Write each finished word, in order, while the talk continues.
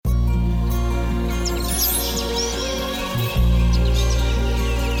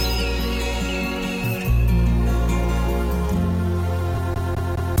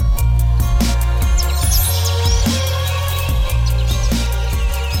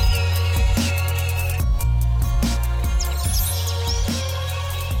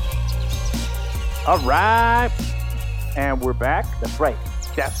All right. And we're back. That's right.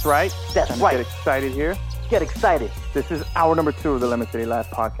 That's right. That's Time right. to get excited here. Get excited. This is hour number 2 of the Lemon City Live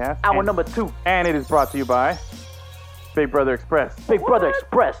podcast. Hour number 2. And it is brought to you by Big Brother Express. Big Brother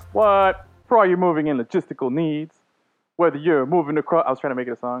Express. What? For all your moving and logistical needs. Whether you're moving across... I was trying to make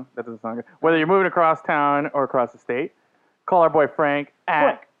it a song. That doesn't sound good. Whether you're moving across town or across the state, call our boy Frank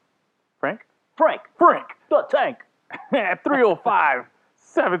at... Frank? Frank! The Tank. At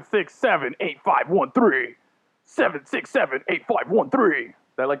 305-767-8513. 767-8513. Is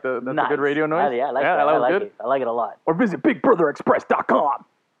that like that's Nice. a good radio noise? Yeah, I like that. that I was like good. it. I like it a lot. Or visit BigBrotherExpress.com.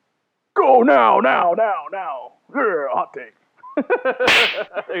 Go now. Yeah, hot take.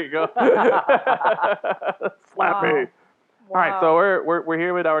 There you go. Slap me. Wow. All right, so we're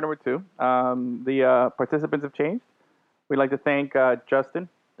here with hour number 2. The participants have changed. We'd like to thank Justin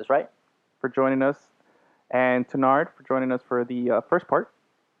That's right. for joining us and Tenard for joining us for the first part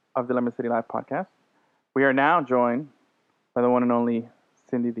of the Lemon City Live podcast. We are now joined by the one and only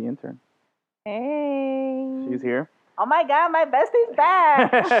Cindy the intern. Hey. She's here. Oh my God, my bestie's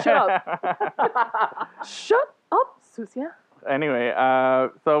back. Shut up, Susia. Anyway,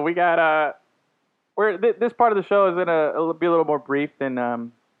 so we got this part of the show is gonna be a little more brief than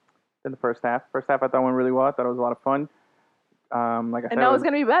the first half. First half I thought went really well. I thought it was a lot of fun. Like I said, And now it's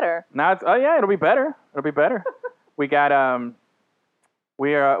going to be better. now it's it'll be better. We got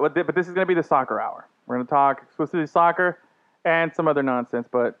but this is gonna be the soccer hour. We're gonna talk exclusively soccer and some other nonsense,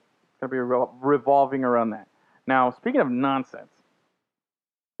 but it's gonna be revolving around that. Now, speaking of nonsense,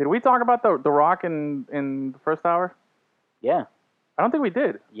 did we talk about the Rock in the first hour? Yeah. I don't think we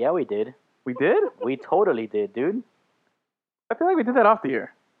did. Yeah, we did. We did? We totally did, dude. I feel like we did that off the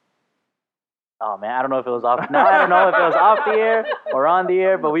air. Oh, man, I don't know if it was off. No, I don't know if it was off the air or on the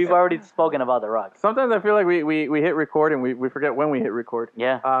air, but we've already spoken about The Rock. Sometimes I feel like we hit record and we forget when we hit record.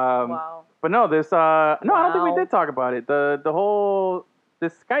 Yeah. Wow. But no, I don't think we Wow. did talk about it. The whole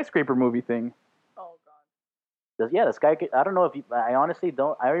this skyscraper movie thing. Oh, God. The Sky. I don't know if I honestly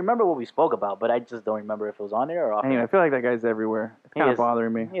don't. I remember what we spoke about, but I just don't remember if it was on there or off Anyway, I there. feel like that guy's everywhere. It's He kind of is.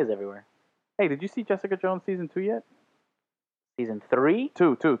 bothering me. He is everywhere. Hey, did you see Jessica Jones season 2 yet? Season 3?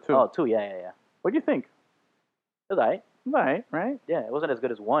 Two. Oh, 2, yeah. What do you think? It was alright. Right? Yeah, it wasn't as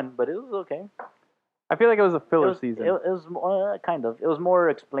good as 1, but it was okay. I feel like it was a It filler was, season. It was kind of. It was more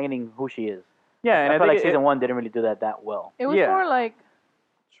explaining who she is. Yeah, and I I feel think like season 1 didn't really do that well. It was Yeah. more like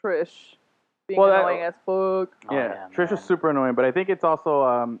Trish being Well, annoying as fuck. Oh, yeah, Trish man. was super annoying, but I think it's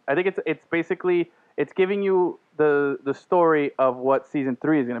also I think it's basically it's giving you the story of what season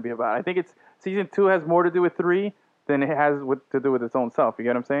 3 is going to be about. I think it's season 2 has more to do with 3 than it has to do with its own self. You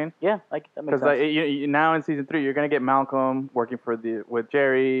get what I'm saying? Yeah, like that makes Because sense. like, now in season 3, you're going to get Malcolm working with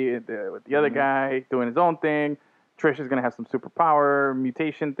Jerry, with the other guy doing his own thing. Trish is going to have some superpower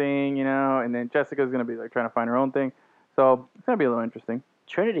mutation thing, and then Jessica's going to be like trying to find her own thing. So it's going to be a little interesting.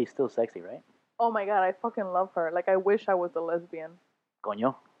 Trinity's still sexy, right? Oh, my God. I fucking love her. Like, I wish I was a lesbian.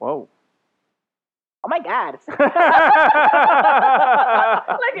 Coño. Whoa. Oh my God.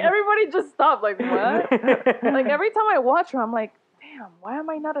 Like, everybody just stopped. Like, what? Like, every time I watch her, I'm like, damn, why am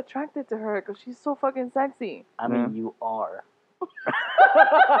I not attracted to her? Because she's so fucking sexy. I mean, you are.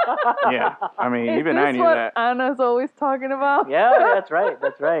 Yeah. I mean, Is even this I knew what that. Anna's always talking about? Yeah, that's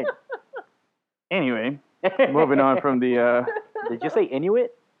right. Anyway, moving on from the. Did you say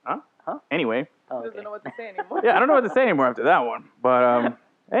Inuit? Anyway. Oh, Doesn't okay. know what to say anymore. Yeah, I don't know what to say anymore after that one. But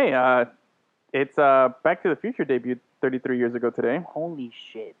hey, it's Back to the Future debuted 33 years ago today. Holy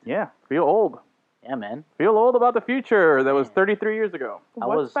shit. Yeah, feel old. Yeah, man. Feel old about the future that was 33 years ago. I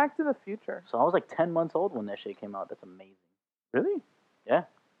What's was- Back to the Future? So I was like 10 months old when that shit came out. That's amazing. Really? Yeah.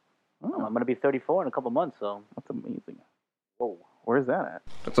 Oh, I'm going to be 34 in a couple months, so. that's amazing. Whoa. Where's that at?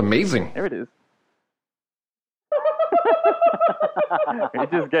 That's amazing. There it is. You're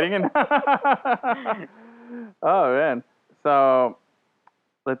just getting in. Oh man. So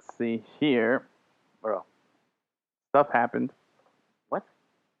let's see here. Bro. Stuff happened. What?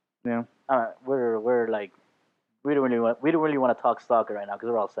 Yeah. We're like, we don't really want to talk soccer right now because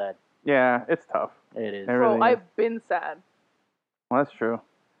we're all sad. Yeah, it's tough. It is. It really Bro, is. I've been sad. Well, that's true.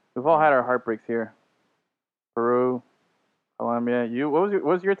 We've all had our heartbreaks here. Peru, Colombia. What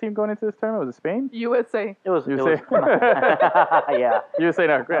was your team going into this tournament? Was it Spain? USA. It was. USA. Yeah. USA,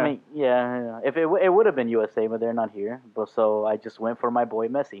 not I mean, yeah. If it would have been USA, but they're not here. But so I just went for my boy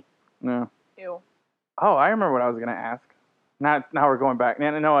Messi. no. Ew. Oh, I remember what I was gonna ask. Now we're going back.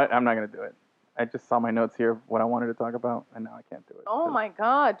 No, no, what? I'm not gonna do it. I just saw my notes here of what I wanted to talk about, and now I can't do it. Oh my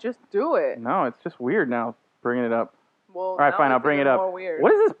God, just do it. No, it's just weird now bringing it up. Well, All right, now fine, I'll it's bring it even up. more weird.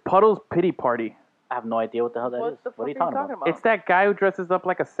 What is this Puddles Pity Party? I have no idea what the hell that is. What the fuck What are you talking about? It's that guy who dresses up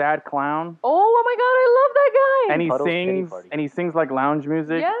like a sad clown, Oh my god, I love that guy. and he Puddles Pity sings, Party. and he sings like lounge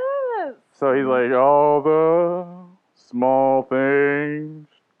music. Yes. So he's like, all the small things,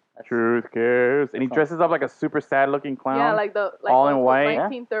 That's- truth cares, and he That sounds- dresses up like a super sad-looking clown. Yeah, like the all in those white.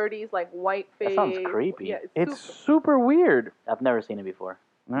 1930s, like white face. That sounds creepy. Yeah, it's super. super weird. I've never seen it before.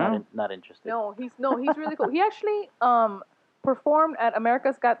 No? Not interested. No, he's really cool. He actually performed at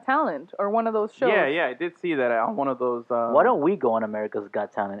America's Got Talent or one of those shows. Yeah, I did see that on one of those. Why don't we go on America's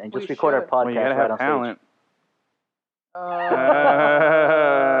Got Talent and just We record our should. podcast Well, you gotta right have on talent. Oh,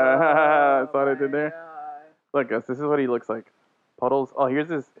 Thought I did my there. God. Look, guys, this is what he looks like. Puddles. Oh, here's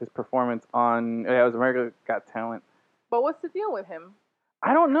his performance on. Yeah, it was America Got Talent. But what's the deal with him?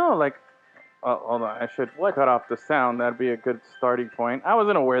 I don't know. Like, oh, hold on. I should cut off the sound. That'd be a good starting point. I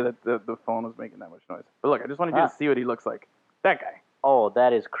wasn't aware that the phone was making that much noise. But look, I just wanted you to see what he looks like. That guy. Oh,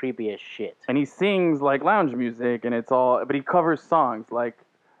 that is creepy as shit. And he sings like lounge music, and it's all. But he covers songs like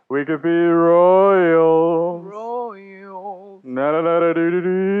 "We Could Be Royals." Royals.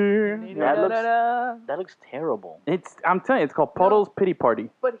 Na-da-da-da-doo-doo-doo. That looks terrible. It's. I'm telling you, it's called Puddles Pity Party.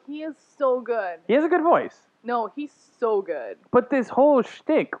 But he is so good. He has a good voice. No, he's so good. But this whole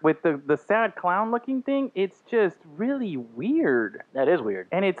shtick with the sad clown looking thing, it's just really weird. That is weird.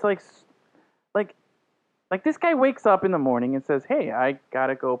 And it's like this guy wakes up in the morning and says, "Hey, I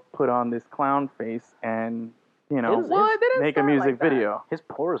gotta go put on this clown face and Well, it didn't make a start music like that. video." His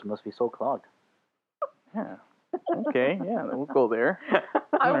pores must be so clogged. Yeah. Okay. Yeah. We'll go there. I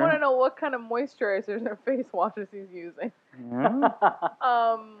Alright. want to know what kind of moisturizers or face washes he's using. Yeah.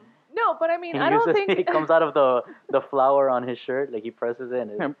 No, but I mean, He I don't uses- think. it comes out of the flower on his shirt, like he presses it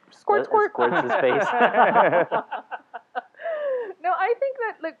and Yeah, it Squirt, it squirt. squirts his face. No, I think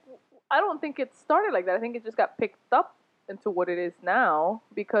that I don't think it started like that. I think it just got picked up into what it is now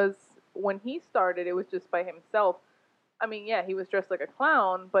because when he started, it was just by himself. I mean, yeah, he was dressed like a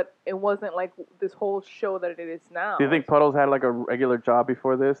clown, but it wasn't like this whole show that it is now. Do you think Puddles had like a regular job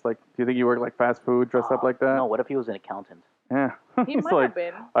before this? Like, do you think he worked like fast food, dressed up like that? No, what if he was an accountant? Yeah. He He's might like, have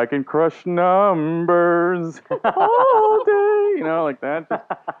been. I can crush numbers all day. You know, like that. Just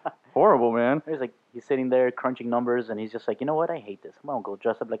horrible, man. He's sitting there crunching numbers, and he's just like, you know what? I hate this. I'm gonna go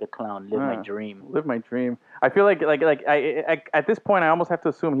dress up like a clown, live my Yeah. dream. Live my dream. I feel like I at this point I almost have to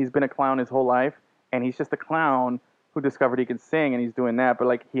assume he's been a clown his whole life, and he's just a clown who discovered he could sing, and he's doing that. But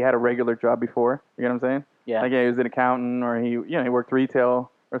like he had a regular job before. You know what I'm saying? Yeah. Like he was an accountant, or he worked retail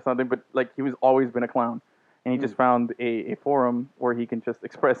or something. But like he's always been a clown, and he just found a forum where he can just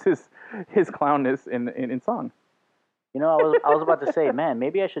express his clownness in song. You know, I was about to say, man,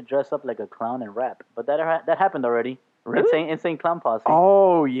 maybe I should dress up like a clown and rap, but that happened already. Really? Insane Clown Posse.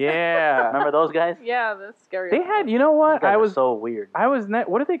 Oh yeah. Remember those guys? Yeah, that's scary. They had. You know what? Those guys I are was. so weird. I was.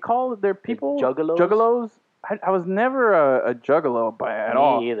 What do they call their people? juggalos? Juggalos. I was never a juggalo at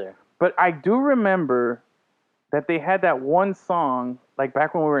all. Me either. But I do remember that they had that one song, like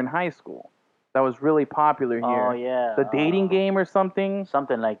back when we were in high school, that was really popular here. Oh yeah. The dating game or something.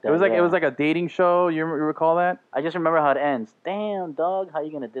 Something like that. It was like yeah. it was like a dating show. You recall that? I just remember how it ends. Damn, dog, how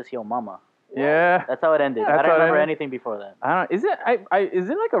you gonna diss your mama? Yeah. That's how it ended. That's I don't how it remember ended? anything before that. I don't. Is it? Is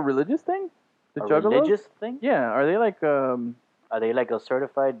it like a religious thing? The A juggalos? religious thing? Yeah. Are they like Are they like a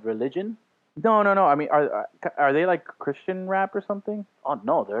certified religion? No. I mean, are they like Christian rap or something? Oh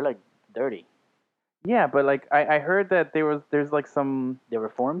no, they're like dirty. Yeah, but like I heard that there's like some They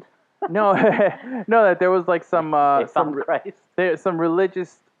reformed. no that there was like some They found Christ. there's some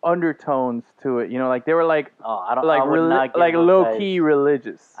religious undertones to it. You know, like they were like Oh, I don't. like I would not give like those low guys, key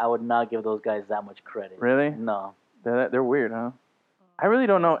religious. I would not give those guys that much credit. Really? No. They're weird, huh? I really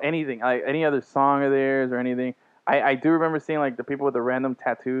don't know anything, like any other song of theirs or anything. I do remember seeing like the people with the random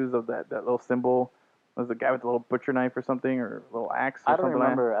tattoos of that little symbol. Was the guy with the little butcher knife or something, or little axe or I don't something? like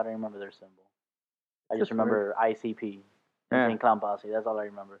that. remember. I don't remember their symbol. I just Just weird. remember ICP, Yeah. Insane Clown Posse. That's all I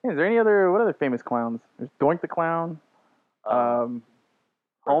remember. Yeah, is there any what other famous clowns? There's Doink the Clown.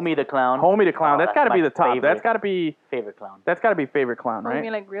 Homie the Clown. Homie the Clown. Oh, that's got to my be the top. favorite. That's got to be Favorite clown. favorite clown, Oh, you right?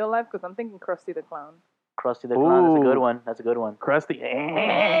 mean like real life? Because I'm thinking Krusty the Clown. Krusty the Clown. That's a good Ooh. one. That's a good one. Krusty.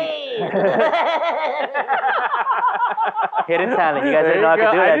 Hidden talent. You guys There didn't know I you could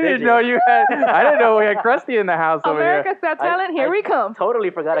go. do that, I did didn't you? know you had. I didn't know we had Krusty in the house over here. America's Got Talent, here we come.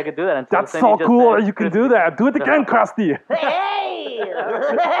 Totally forgot I could do that until That's Cindy so just cool. said- You can do that. Do it again, Krusty.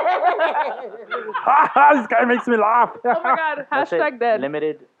 This guy makes me laugh. Oh my God! That's it. Hashtag dead.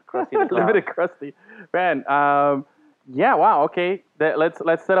 Limited Krusty the Clown. Limited Krusty. Man, yeah, wow, okay.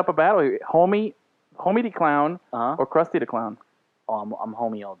 Let's set up a battle. Homie the Clown Uh-huh. or Krusty the Clown? Oh, I'm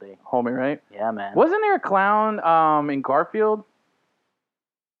homie all day. Homie, right? Yeah, man. Wasn't there a clown in Garfield?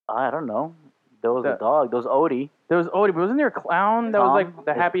 I don't know. There was a The- dog. There was Odie. There was Odie, but wasn't there a clown that was Tom. like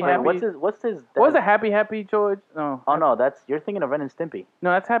the Happy Wait, Happy? What's his? What was a Happy Happy George? No. Oh no, you're thinking of Ren and Stimpy.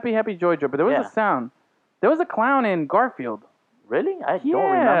 No, that's Happy Happy Georgia. But there was Yeah. a sound. There was a clown in Garfield. Really? I don't Yeah.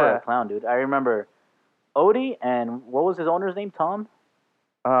 remember that clown, dude. I remember Odie and what was his owner's name? Tom,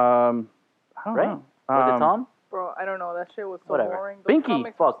 I don't right? know. Was it Tom? Bro, I don't know. That shit was so Whatever. boring. Those Binky.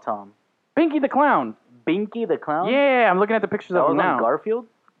 comics- Fuck Tom. Binky the Clown. Binky the clown. Yeah, I'm looking at the pictures that of was him now. on Garfield.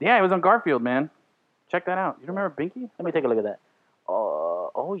 Yeah, it was on Garfield, man. Check that out. You remember Binky? Let me take a look at that.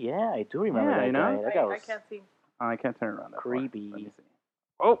 Oh yeah, I do remember Yeah, that you know? guy. That guy I was can't see. Oh, I can't turn it around that far. creepy. Let me see.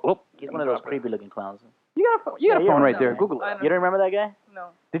 Oh. He's one of those creepy looking clowns. You got a phone, you got Yeah, a you're phone right right there. now. Google I it. don't- You don't remember that guy? No.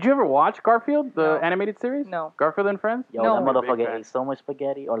 Did you ever watch Garfield, the No. animated series? No. Garfield and Friends? Yo, No. that I'm a big motherfucker fan. ate so much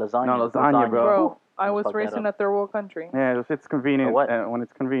spaghetti or lasagna. No, lasagna, bro. Bro, I Almost was fucked that raised in up. a third world country. Yeah, it's convenient. For what? When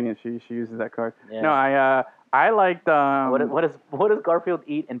it's convenient, she uses that card. Yeah. No, I liked. What does Garfield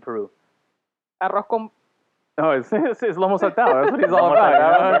eat in Peru? Arroz con Oh, it's lomo saltado. That's what he's all Lomo about. You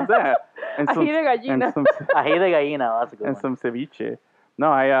saltado. know? It's that. And ají de and gallina. some Ají de gallina. That's a good and one. some ceviche.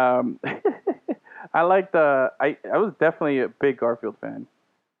 No, I liked. I was definitely a big Garfield fan.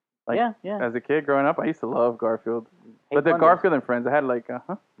 Like, yeah. As a kid growing up, I used to love Garfield. Hate But the Mondays. Garfield and Friends, I had like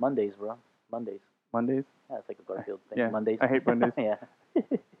Mondays, bro. Mondays. Mondays. Yeah, it's like a Garfield thing. Yeah, Mondays. I hate Mondays. yeah.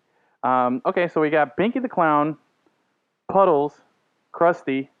 Okay, so we got Binky the Clown, Puddles,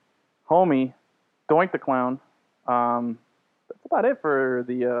 Krusty, Homie, Doink the Clown. That's about it for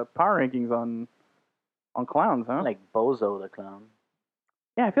the power rankings on clowns, huh? Like Bozo the clown.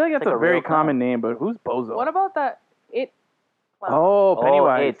 Yeah, I feel like that's like a a very real clown. common name, but who's Bozo? What about that it clown? Oh,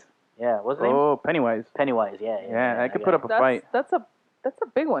 Pennywise. Oh, it. Yeah, what's his name? Oh, Pennywise. Pennywise. Yeah. Yeah, I could put up a fight. That's a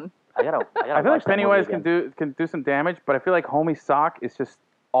big one. I gotta I feel like watch that Pennywise movie can do some damage, but I feel like Homie Sock is just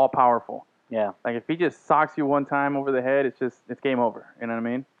all powerful. Yeah. Like if he just socks you one time over the head, it's game over. You know what I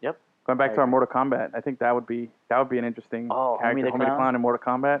mean? Yep. Going back I to our agree. Mortal Kombat, I think that would be an interesting Oh, character. Homie the Clown? in Mortal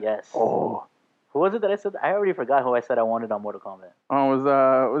Kombat. Yes. Oh, Who was it that I said? I already forgot who I said I wanted on Mortal Kombat. oh, it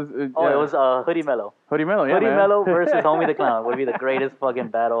was It was Hoodie Mello. Hoodie Mello. Yeah, Hoodie man. Mello versus Homie the Clown would be the greatest fucking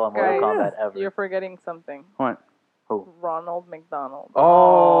battle on Mortal Guys, Kombat ever. You're forgetting something. What? Who? Ronald McDonald.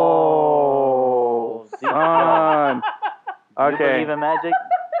 Oh, son. Do you Okay. believe in magic?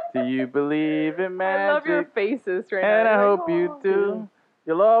 Do you believe in magic? I love your faces right And now. I You're hope like, you "Oh." do.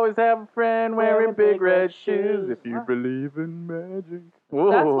 You'll always have a friend wearing big red shoes if you Huh? believe in magic. That's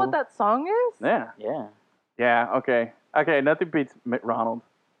Whoa. what that song is? Yeah. Yeah. Yeah. Okay. Okay. Nothing beats Ronald.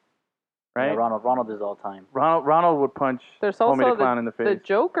 Right. Yeah, Ronald is all time. Ronald would punch There's Homie also the Clown in the the face.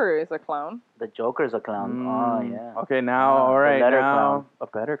 Joker is a clown. The Joker's a clown. Mm. Oh yeah. Okay. Now. Ah, All the right. letter Now clown. a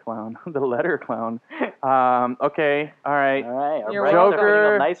better clown. The letter clown. Okay. All right. All right. Our You're brains are welcome.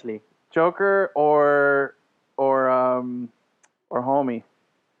 filling up nicely. Joker or Homie.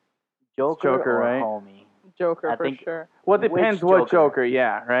 Joker, or right? Homie. Joker I for think- sure. Well, it Which depends what Joker? Joker.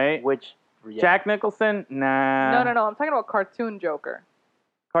 Yeah. Right. Which? Yeah. Jack Nicholson? Nah. No. I'm talking about cartoon Joker.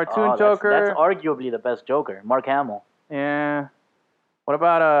 Cartoon Oh, Joker? That's arguably the best Joker. Mark Hamill. Yeah. What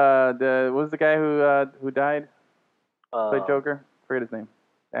about what was the guy who died? Played Joker? Forget his name.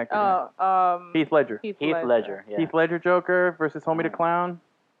 Actor name. Heath Ledger. Heath Heath Ledger. Yeah. Heath Ledger Joker versus Homie the Clown.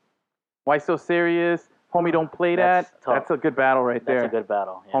 Why so serious? Homie don't play That's that. tough. That's a good battle right That's there. a good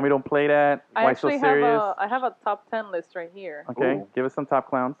battle. Yeah. Homie don't play that. I Why so actually serious? I have a top 10 list right here. Okay, Ooh. give us some top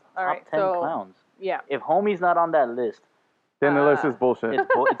clowns. All right, Top 10 so clowns. yeah. If Homie's not on that list, Then the list Ah. is bullshit. it's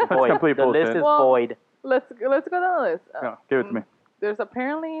That's void. complete the list bullshit. is Well, void. Let's go down the list. No, give it to me. There's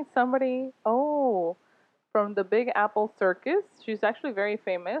apparently somebody from the Big Apple Circus. She's actually very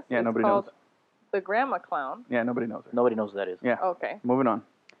famous. Yeah, It's nobody called knows. The Grandma Clown. Yeah, nobody knows her. Nobody knows who that is. Yeah. Okay. Moving on.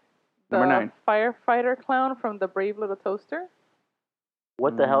 The Number 9. Firefighter Clown from The Brave Little Toaster.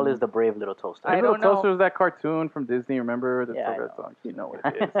 What the hell is the Brave Little Toaster? I Little don't know. Toaster was that cartoon from Disney, remember? That's Yeah, I so know. song. You know what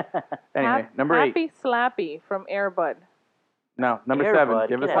it is. Anyway, number 8. Happy Slappy from Air Bud. No, number Air 7. Bud,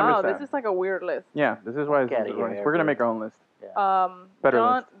 Give us get number Wow, 7. this is like a weird list. Yeah, this is why Get outta this is here, we're Air going to Bud. make our own list. John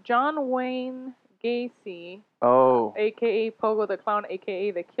Better Wayne Gacy, Oh, aka Pogo the Clown,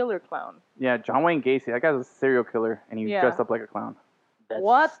 aka the Killer Clown. yeah, John Wayne Gacy. That guy's a serial killer, and he Yeah. dressed up like a clown.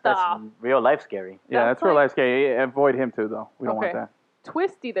 What the- That's real life scary. Yeah, That's that's real like- life scary. Avoid him too, though. We don't Okay. want that.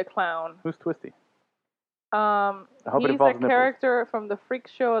 Twisty the Clown. Who's Twisty? I hope it he's involves a nipples. character from the freak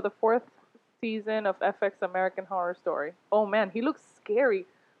show of the 4th season of FX American Horror Story. Oh man, he looks scary.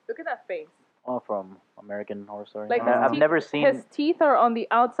 Look at that face. Oh, from American Horror Story. Like his I've teeth- never seen His teeth are on the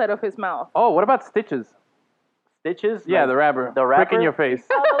outside of his mouth. Oh, what about Stitches? Stitches. Yeah, Like, the rapper. the Prick in rapper? your face.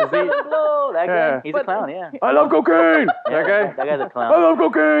 Oh, Is he- blow, that guy. Yeah. He's But- a clown. Yeah. I love cocaine. Yeah, that guy. That guy's a I clown. love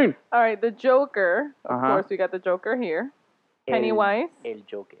cocaine. All right, the Joker. Of Uh-huh. course, we got the Joker here. Pennywise. El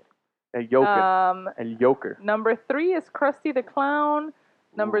Joker. El Joker. El Joker. Number 3 is Krusty the Clown.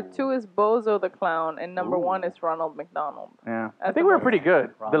 Number 2 is Bozo the Clown, and number 1 is Ronald McDonald. Yeah, I That's think the we're most- pretty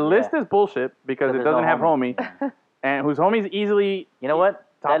good. Wrong, The list yeah. is bullshit because it there's no doesn't have homie. homie, and whose homie's easily You know what?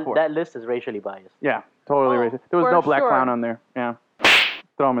 Top four. That list is racially biased. yeah, totally Oh, racist. There was for no black sure. clown on there. Yeah,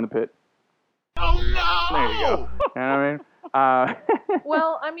 throw him in the pit. Oh no! There you go. You know what I mean?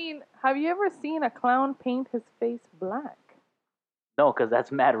 Well, I mean, have you ever seen a clown paint his face black? No, because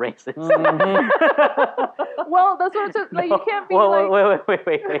that's mad racist. Well, that's what I'm saying. Like, you can't be Whoa, like.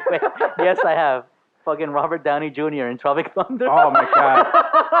 wait. Yes, I have. Fucking Robert Downey Jr. in Tropic Thunder. Oh my god,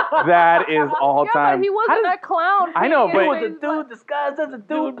 that is all Yeah, time. but he How wasn't does- a clown. I know, painting but- his He was a face black. dude disguised as a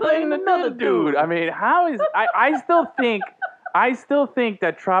dude playing another dude. I mean, how is I still think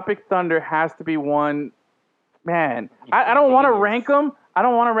that Tropic Thunder has to be one. Man, I don't want to Genius. rank them. I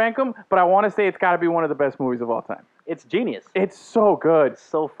don't want to rank them, but I want to say it's got to be one of the best movies of all time. It's genius. It's so good. It's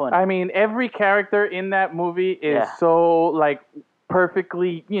so funny. I mean, every character in that movie is Yeah. so like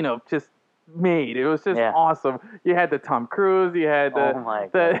perfectly, just made. It was just Yeah. awesome. You had the Tom Cruise. You had the Oh my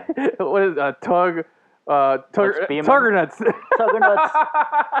what is Spearman. Tuggernuts. Tuggernuts.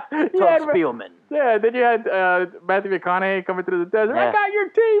 You had- Tug Spielman. yeah, then you had Matthew McConaughey coming through the desert. I Yeah. got your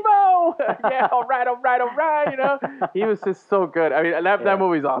TiVo. Yeah, all right. He was just so good. I mean, Yeah. that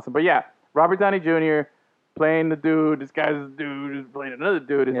movie's awesome. But yeah, Robert Downey Jr. playing the dude, this guy's the dude who's playing another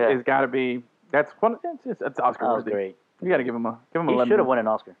dude is Yeah. got to be. That's one. It's Oscar That was worthy. great. You got to give him a He 11. should have won an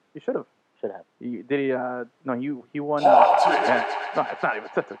Oscar. He should have. Should have. Did he? No, he won. Yeah. No, it's not even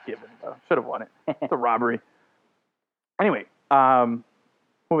such a given. Should have won it. It's a robbery. Anyway,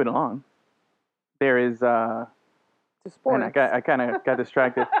 moving along. There is. To sports. And I kind of got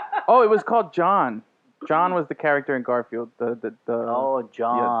distracted. Oh, it was called John. John was the character in Garfield. The Oh,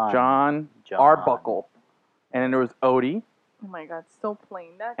 John. yeah, John John. Arbuckle, and then there was Odie. Oh my god, so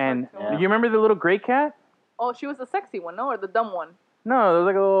plain. That And cartoon. Yeah. you remember the little gray cat? Oh, she was the sexy one, no? Or the dumb one? No, there was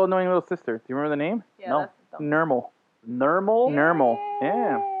like a little annoying little sister. Do you remember the name? Yeah, No. that's the dumb Nermal. Nermal? Nermal.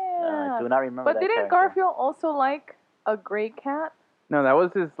 Yeah. I do not remember But that didn't character. Garfield also like a gray cat? No, that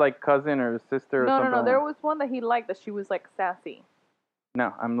was his like cousin or sister or No, something. no, no. like There that. was one that he liked that she was like sassy.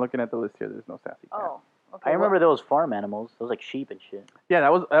 No, I'm looking at the list here. There's no sassy cat. Oh. Okay, I remember those farm animals. Those like sheep and shit. Yeah,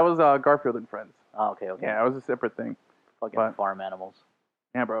 that was Garfield and Friends. Oh, okay. Yeah, that was a separate thing. Fucking but- farm animals.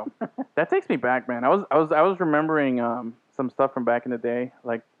 Yeah, bro. That takes me back, man. I was remembering some stuff from back in the day.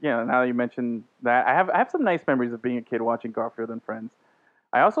 Like, now that you mentioned that, I have some nice memories of being a kid watching Garfield and Friends.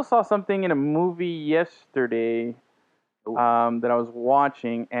 I also saw something in a movie yesterday Ooh. that I was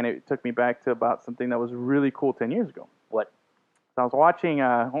watching, and it took me back to about something that was really cool 10 years ago. What? So I was watching.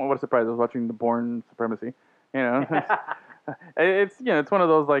 What a surprise! I was watching The Bourne Supremacy. It's it's one of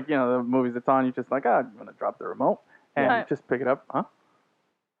those like the movies that's on. You just like I'm gonna drop the remote and Yeah. just pick it up, huh?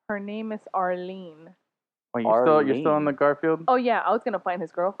 Her name is Arlene. Wait, you're still on the Arlene. Garfield? Oh yeah, I was gonna find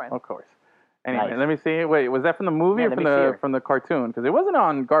his girlfriend. Of course. Anyway, Nice. let me see. Wait, was that from the movie Yeah, or let from me see the her. from the cartoon? Because it wasn't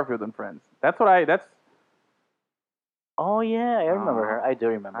on Garfield and Friends. That's Oh, yeah. I remember her. I do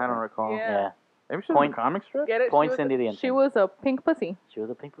remember I don't her. recall. Yeah. Yeah. Maybe she was Point- a comic strip. Get it? Point She was Cindy a- the intern. She was a pink pussy. She was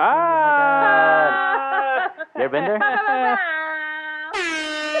a pink. Ah! Oh, my God. You ever been there?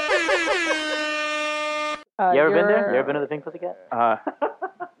 You ever been there? You ever been to the Pink Pussycat?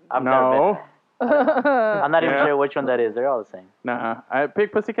 I've never No. been. I'm not even Yeah. sure which one that is. They're all the same. Nah.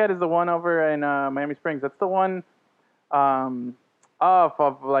 Pig Pussycat is the one over in Miami Springs. That's the one off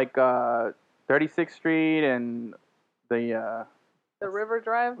of like 36th Street and the The River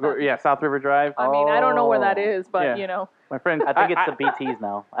Drive. South River Drive. I mean, I don't know where that Oh. is, but Yeah. My friend. I think it's the BTs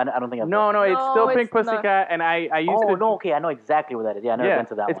now. I don't think I've No, no, it's No, still it's Pink not. Pussycat, and I used Oh, to. no, okay. I know exactly where that is. Yeah, I never been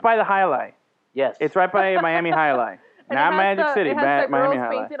to that it's one. by the High Line. Yes. It's right by Miami High Line. And Not it has Magic the, City, It has the Miami girls High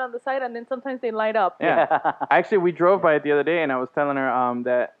Line. painted on the side, and then sometimes they light up. Yeah. Actually, we drove by it the other day, and I was telling her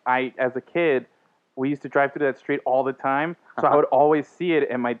that as a kid, we used to drive through that street all the time, so I would always see it,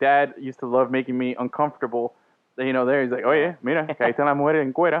 and my dad used to love making me uncomfortable. There he's like, oye, mira, que ahí están las mujeres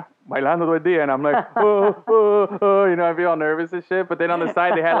en cuera, bailando todo el día, and I'm like, I'd be all nervous and shit, but then on the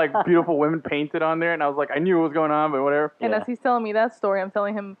side, they had like beautiful women painted on there, and I was like, I knew what was going on, but whatever. And Yeah. as he's telling me that story, I'm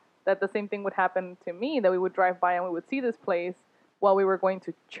telling him that the same thing would happen to me, that we would drive by and we would see this place while we were going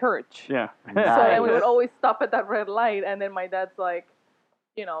to church. Yeah. So then we Nice. would always stop at that red light, and then my dad's like,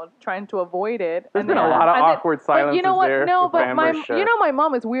 trying to avoid it. There's and been then, a lot of and then- awkward But silences you know what? there. No, with but family. sure. my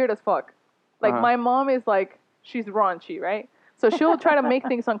mom is weird as fuck. Like Uh-huh. my mom is like, she's raunchy, right? So she'll try to make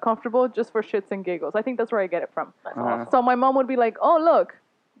things uncomfortable just for shits and giggles. I think that's where I get it from. That's Uh-huh. awesome. So my mom would be like, "Oh, look,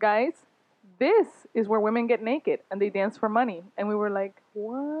 guys, this is where women get naked and they dance for money. And we were like,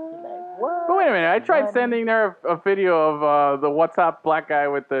 what? What? But wait a minute, I tried Money. sending her a video of the WhatsApp black guy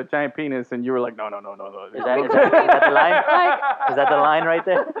with the giant penis, and you were like, no. Is that, because is that the line? Like, Is that the line right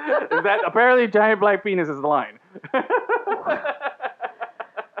there? Is that apparently giant black penis is the line?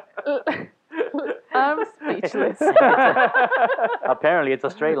 I'm speechless. Apparently, it's a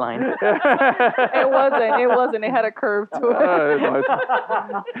straight line. It wasn't. It had a curve to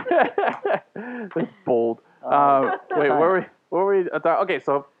it. It's bold. Good Wait, time. what were we? Okay,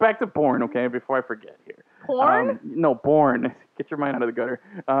 so back to porn. Okay, before I forget here. Porn? No, porn. Get your mind out of the gutter.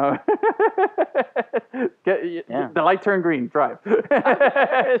 Yeah. The light turned green. Drive.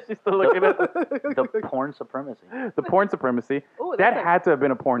 She's still looking at The porn supremacy. the porn supremacy. Ooh, That that's had to have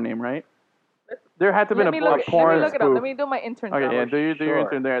been a porn name, right? There had to have Let been me a look porn it up. spoof. Let me do my intern Okay, job. yeah, do your Sure.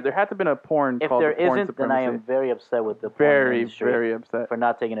 intern there. There had to have been a porn If called there the porn isn't, then I supremacy. am very upset with the porn very, industry very upset. for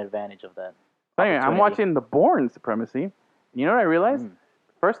not taking advantage of that. Anyway, I'm opportunity. watching the Bourne Supremacy. You know what I realized? Mm.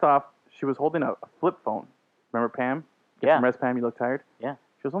 First off, she was holding a flip phone. Remember Pam? Get Yeah. some rest, Pam. You look tired. Yeah.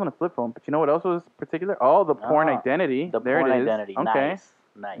 She was holding a flip phone. But you know what else was particular? Oh, the porn Ah, identity. The there porn it is. identity. Okay.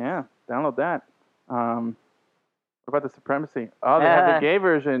 Nice. Yeah. Download that. What about the Supremacy? Oh, they have the gay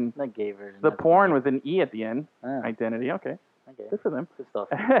version. The gay version. The that's porn funny. with an E at the end. Ah, Identity. Okay. okay. Good for them. Good stuff.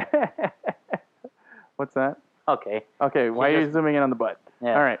 What's that? Okay. Okay. Why are you just- zooming in on the butt?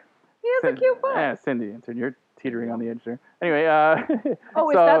 Yeah. All right. He has a cute butt. Yeah, Cindy, intern. You're teetering on the edge there. Anyway, Oh,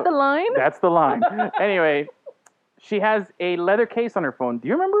 is so that the line? That's the line. Anyway, she has a leather case on her phone. Do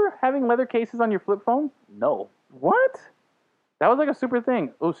you remember having leather cases on your flip phone? No. What? That was like a super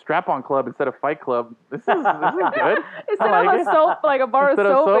thing. Oh, strap-on club instead of fight club. This is good. Instead I like of it. a soap, like a bar Instead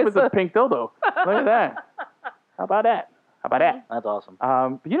of of soap, soap, it's a pink dildo. Look at that. How about that? How about that? That's awesome.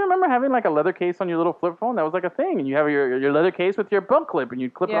 But you remember having like a leather case on your little flip phone? That was like a thing. And you have your leather case with your belt clip, and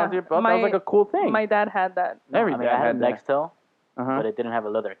you'd clip it Yeah, onto your belt. That was like a cool thing. My dad had that. Every I mean, dad I had that. Nextel, Uh-huh. but it didn't have a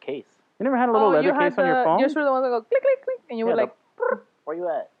leather case. You never had a little leather you case had on your phone? Yours were the ones that go click, click, click, and you Yeah, would like. Where you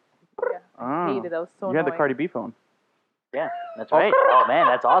at? Yeah, I Oh. hated that. Was so You had the annoying. Cardi B phone. Yeah, that's right. Oh man,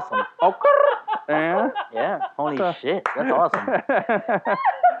 that's awesome. Oh, yeah. Yeah, holy So- shit, that's awesome.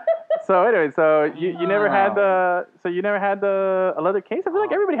 So anyway, so you never had a leather case? I feel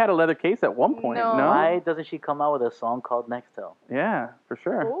like everybody had a leather case at one point. No. No. Why doesn't she come out with a song called Nextel? Yeah, for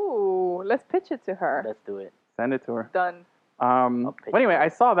sure. Ooh, let's pitch it to her. Let's do it. Send it to her. Done. I'll pitch But anyway, it. I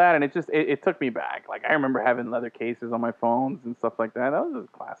saw that and it took me back. Like I remember having leather cases on my phones and stuff like that. That was a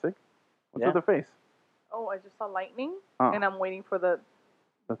classic. What's Yeah. with the face? Oh, I just saw lightning, Oh. and I'm waiting for the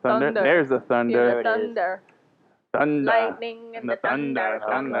The thunder. Thunder. There's the thunder. There it is. thunder. Thunder. Lightning and The the thunder.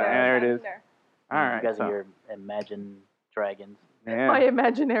 thunder. There it is. thunder. All right. You guys so, are your Imagine Dragons. yeah. My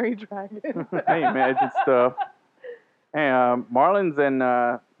imaginary dragon. Hey, imagine stuff. Hey, Marlins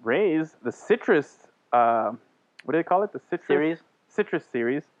and Rays, the Citrus, what do they call it? The Citrus Series? Citrus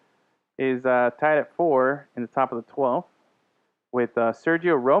series is tied at 4 in the top of the 12th with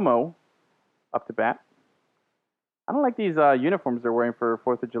Sergio Romo up to bat. I don't like these uniforms they're wearing for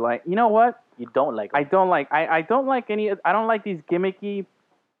 4th of July. You know what? You don't like I them. don't like. I don't like any. I don't like these gimmicky,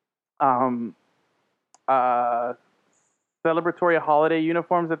 celebratory holiday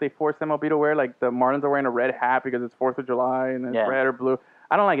uniforms that they force MLB to wear. Like the Marlins are wearing a red hat because it's 4th of July and it's Yeah. red or blue.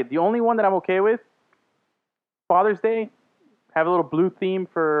 I don't like it. The only one that I'm okay with, Father's Day, have a little blue theme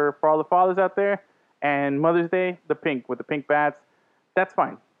for all the fathers out there, and Mother's Day, the pink with the pink bats. That's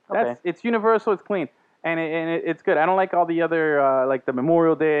fine. Okay. It's universal. It's clean. And it's good. I don't like all the other, like the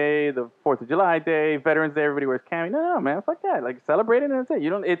Memorial Day, the 4th of July Day, Veterans Day, everybody wears cami. No, man, fuck that. Like, celebrate it and that's it.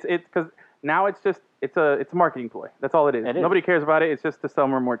 You don't, it's, because now it's just, it's a marketing ploy. That's all it is. It is. Nobody cares about it. It's just to sell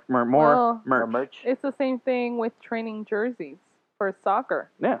more Well, Or merch. merch. It's the same thing with training jerseys for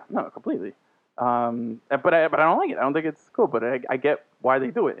soccer. Yeah, no, completely. But I don't like it. I don't think it's cool, but I get why they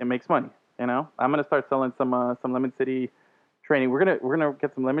do it. It makes money, you know? I'm going to start selling some Lemon City training. We're gonna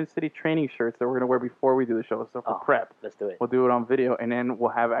get some Lemon City training shirts that we're gonna wear before we do the show. So for prep, Let's do it. we'll do it on video, and then we'll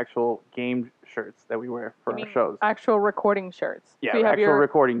have actual game shirts that we wear for You our mean shows. Actual recording shirts. Yeah, So you have actual your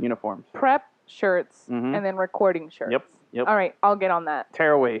recording uniforms. prep shirts Mhm. and then recording shirts. Yep. All right, I'll get on that.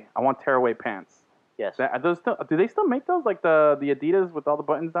 Tearaway. I want tearaway pants. Yes. Are those still, do they still make those, like the Adidas with all the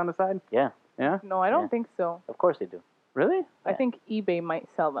buttons down the side? Yeah. Yeah. No, I don't Yeah. think so. Of course they do. Really? I Yeah. think eBay might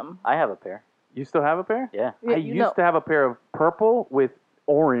sell them. I have a pair. You still have a pair? Yeah. Yeah, I you used know- to have a pair of purple with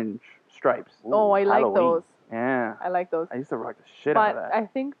orange stripes. Oh, I like Halloween. those. Yeah. I like those. I used to rock the shit out But of that. I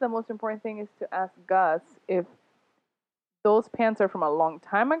think the most important thing is to ask Gus if those pants are from a long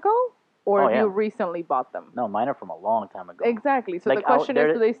time ago or Oh, if yeah. you recently bought them. No, mine are from a long time ago. Exactly. So Like the question out there-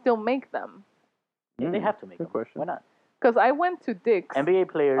 is, do they still make them? Yeah, they Mm, have to make good them. question. Why not? Because I went to Dick's. NBA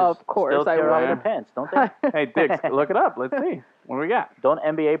players Of course, still I tear out would. their pants, don't they? Hey, Dix, look it up. Let's see. What do we got? Don't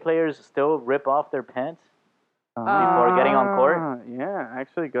NBA players still rip off their pants? Before getting on court? Yeah,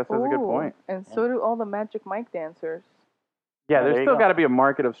 actually, Gus has a good Ooh, point. And so do all the Magic Mike dancers. Yeah, Yeah, there's there you still go. got to be a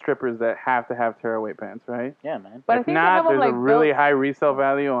market of strippers that have to have tearaway pants, right? Yeah, man. But I If think they not, have them there's a like really built- high resale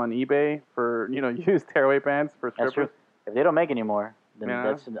value on eBay for used tearaway pants for That's strippers. true. If they don't make any more, then Yeah.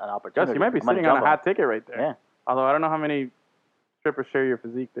 that's an opportunity. Gus, you might be I'm gonna sitting on a jump hot ticket right there. Yeah. Although I don't know how many strippers share your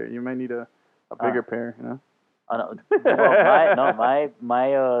physique there. You might need a bigger pair, you know? Oh, no. Well, my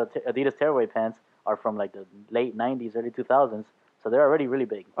Adidas tearaway pants are from like the late 90s, early 2000s, so they're already really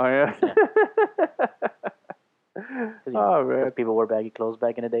big. Oh, yeah? Oh, man. Because people wore baggy clothes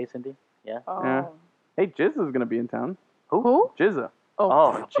back in the day, Cindy. Yeah. Oh. Yeah. Hey, Jizz is going to be in town. Who? Jizza.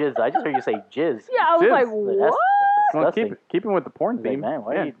 Oh, jizz. I just heard you say jizz. Yeah, I was Jizz. like, That's what? Well, disgusting. keep him with the porn Like, theme. man,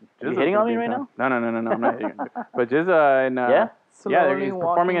 why are you Jizza's hitting on gonna me be right in now? town. No, I'm not hitting on you. But Jizza and Yeah? yeah, Slowly he's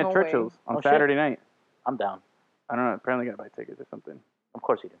performing at walking away. Churchill's on Oh, shit. Saturday night. I'm down. I don't know. Apparently, got to buy tickets or something. Of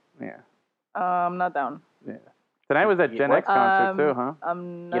course you do. Yeah, I'm not down. yeah. Tonight was at You- Gen what? X concert too, huh?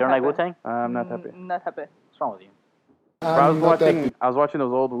 I'm not You don't like happy. Wu-Tang? I'm not happy. Not happy. What's wrong with you? I was watching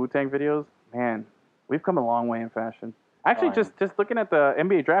those old Wu-Tang videos. Man, we've come a long way in fashion. Actually, Oh, I just looking at the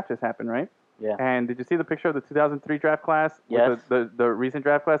NBA draft just happened, right? Yeah. And did you see the picture of the 2003 draft class? Yes. With the recent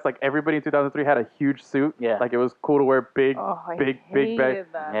draft class, like everybody in 2003 had a huge suit. Yeah. Like it was cool to wear big, Oh, I big hated bag.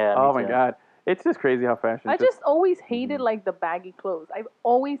 that. Yeah. Oh me my too. god, it's just crazy how fashion. I just always hated like the baggy clothes. I've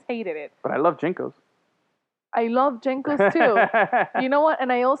always hated it. But I love Jinkos. I love Jenkos too. You know what?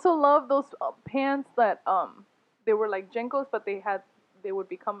 And I also love those pants that they were like Jenkos, but they would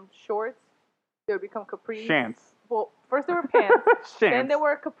become shorts. They would become capris. Shants. Well, first they were pants, then Shants. they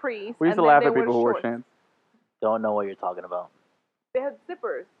were capris. We used and to then laugh they at people who wore shorts. shants. Don't know what you're talking about. They had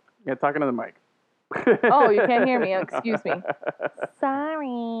zippers. Yeah, talking to the mic. Oh, you can't hear me. Excuse me.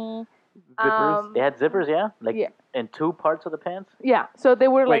 Sorry. Zippers. They had zippers, yeah? Like Yeah. in two parts of the pants? Yeah. So they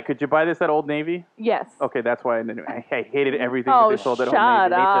were Wait, like could you buy this at Old Navy? yes. Okay, that's why I hated everything Oh, that they sold at Old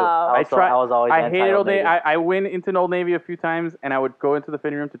shut Navy. Me too. up. I was always I hated Old Navy. Navy. I went into an Old Navy a few times, and I would go into the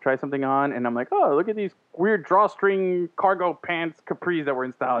fitting room to try something on, and I'm like, oh, look at these weird drawstring cargo pants capris that were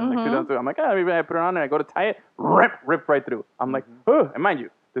in style in like 2002. I'm like, oh, maybe I put it on, and I go to tie it, rip right through. I'm like, oh, and mind you,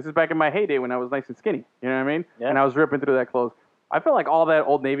 this is back in my heyday when I was nice and skinny. You know what I mean? Yeah. And I was ripping through that clothes. I felt like all that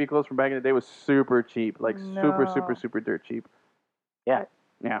Old Navy clothes from back in the day was super cheap, like super No. dirt cheap. Yeah.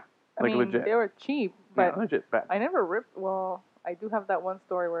 Yeah, I like mean, legit. they were cheap, Yeah, but legit bad. I never ripped. Well, I do have that one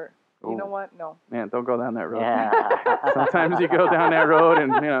story where you know Ooh. what? No. Man, don't go down that road. Yeah. Sometimes you go down that road,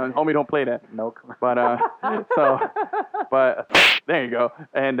 and homie, don't play that. No. But but there you go.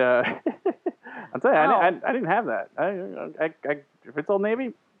 And I'll tell you, I didn't have that. I if it's Old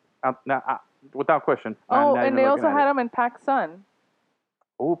Navy, without question. Oh, and they also had them in PacSun.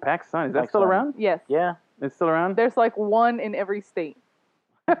 Oh, PacSun, is that Pac still Sun. around? Yes. Yeah. It's still around. There's like one in every state.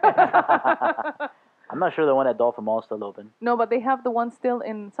 I'm not sure the one at Dolphin Mall is still open. No, but they have the one still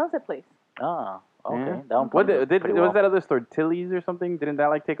in Sunset Place. Oh, okay. Yeah. That one What probably did pretty well. was that other store, Tilly's or something? Didn't that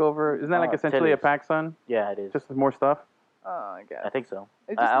like take over? Isn't that like essentially a Tilly's. PacSun? Yeah, it is. Just with more stuff? I guess. I think so.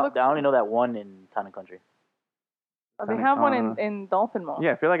 It just looks. I only know that one in Town and Country. They have one Uh, in Dolphin Mall.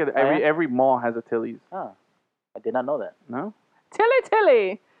 Yeah, I feel like yeah? every mall has a Tilly's. Oh, I did not know that. No? Tilly.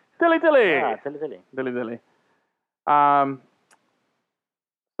 Tilly! Yeah, Tilly. Dilly.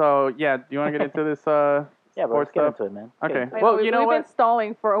 So yeah, do you want to get into this Yeah, but let's sports get stuff? into it, man. Okay. I Well, know, you know we've what? been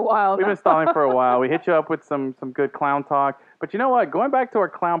stalling for a while We've now. been stalling for a while. We hit you up with some good clown talk, but you know what? Going back to our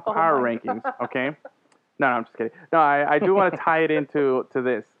clown Oh power my rankings, okay? No, I'm just kidding. No, I do want to tie it into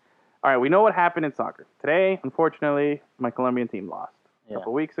this. All right, we know what happened in soccer today. Unfortunately, my Colombian team lost. Yeah. A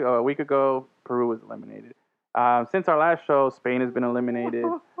week ago, Peru was eliminated. Since our last show, Spain has been eliminated.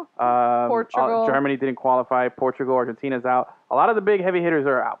 Portugal. Germany didn't qualify. Portugal, Argentina's out. A lot of the big heavy hitters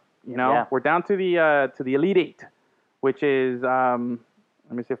are out. You know, Yeah. we're down to the Elite Eight, which is let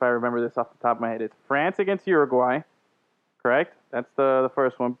me see if I remember this off the top of my head. It's France against Uruguay, correct? That's the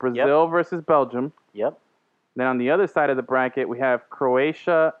first one. Brazil versus Belgium. Yep. Then on the other side of the bracket, we have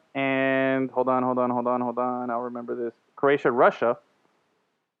Croatia and hold on. I'll remember this. Croatia, Russia,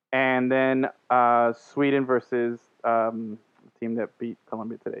 and then Sweden versus the team that beat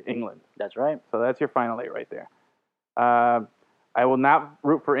Colombia today, England. That's right. So that's your final eight right there. I will not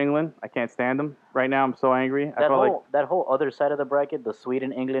root for England. I can't stand them right now. I'm so angry. I felt That whole other side of the bracket, the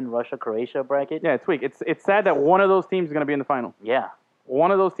Sweden, England, Russia, Croatia bracket. yeah, it's weak. It's sad that one of those teams is going to be in the final. Yeah.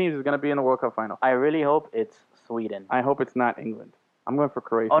 One of those teams is going to be in the World Cup final. I really hope it's Sweden. I hope it's not England. I'm going for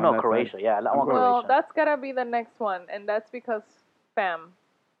Croatia. Oh on no, that Croatia. side. Yeah, I want going- Well, Croatia. that's gotta be the next one, and that's because FAM.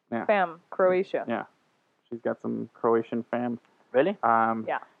 Yeah. FAM, Croatia. Yeah. She's got some Croatian fam. Really?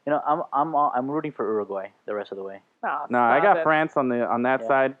 Yeah. You know, I'm rooting for Uruguay the rest of the way. Oh, No, I stop got it. France on that Yeah.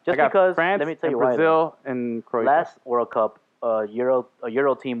 side. Just I got because- France let me tell and you why, Brazil and Croatia. Last World Cup, a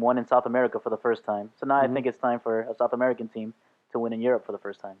Euro team won in South America for the first time. So now I Mhm. think it's time for a South American team to win in Europe for the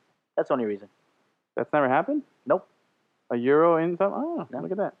first time. That's the only reason. That's never happened? Nope, A Euro in some? Oh, No.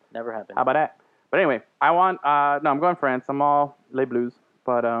 look at that. never happened. How about that? But anyway, I want no, I'm going France. I'm all Les Blues,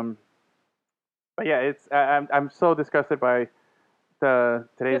 but yeah, it's I'm so disgusted by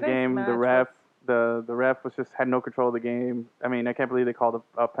today's game. match The ref was just had no control of the game. I mean, I can't believe they called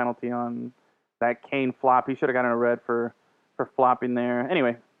a penalty on that Kane flop. He should have gotten a red for flopping there.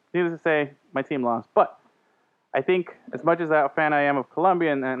 Anyway, needless to say, my team lost. But I think as much as a fan I am of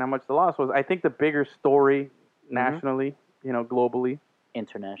Colombia and how much the loss was, I think the bigger story nationally, globally,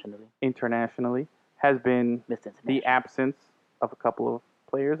 internationally, has been Missed the International. absence of a couple of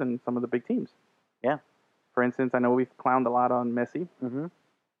players and some of the big teams. Yeah. For instance, I know we've clowned a lot on Messi, Mm-hmm.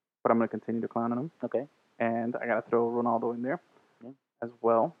 but I'm going to continue to clown on him. Okay. And I got to throw Ronaldo in there Yeah. as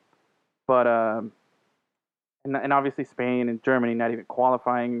well. But, and obviously Spain and Germany not even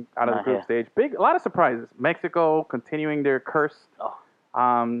qualifying out of the group stage. A lot of surprises. Mexico continuing their curse. Oh.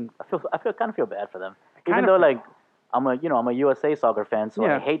 Um, I kind of feel bad for them. kind Even of- though like I'm a USA soccer fan, so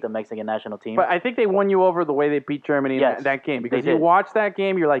Yeah. I hate the Mexican national team. But I think they won you over the way they beat Germany in Yes, that game. Because they you did. watch that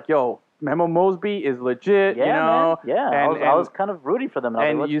game, you're like, yo, Memo Mosby is legit, yeah, man. Yeah. And, I was kind of rooting for them. I was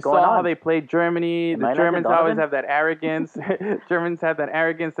and like, what's you going saw on? how they played Germany. Am The I Germans Landon always Donovan? have that arrogance. Germans have that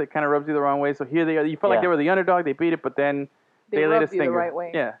arrogance that kind of rubs you the wrong way. So here they are. You felt like Yeah. they were the underdog. They beat it, but then They laid a rubbed you the stinker. right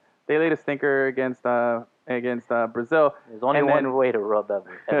way. Yeah, they laid a stinker against Brazil. There's only and one then- way to rub that.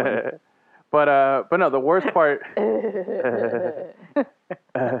 Edwin. but no, the worst part.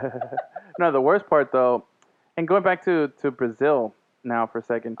 No, the worst part though, and going back to Brazil now for a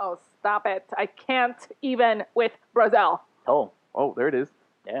second. Oh, stop it. I can't even with Brazil. Oh, Oh, there it is.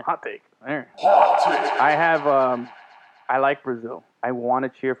 yeah. Hot take. There. Hot take. I have I like Brazil. I want to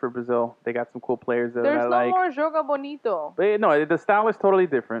cheer for Brazil. They got some cool players that There's I no like. more Joga Bonito. But no, the style is totally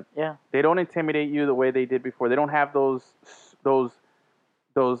different. Yeah. They don't intimidate you the way they did before. They don't have those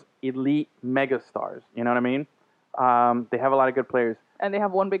elite mega stars. You know what I mean? They have a lot of good players. And they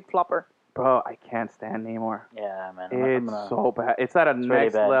have one big flopper. Bro, I can't stand Neymar. Yeah, man. It's so bad. It's at a it's really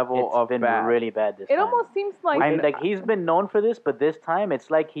next bad. level It's of been bad. really bad this It time. almost seems like I- He's been known for this, but this time it's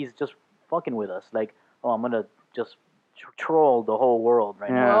like he's just fucking with us. Like, oh, I'm gonna just troll the whole world right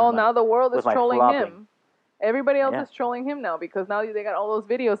Yeah. now. well, Like, now the world is with my trolling flopping. him. Everybody else Yeah. is trolling him now because now they got all those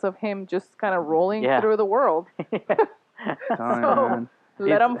videos of him just kind of rolling Yeah. through the world. Telling you, So, man.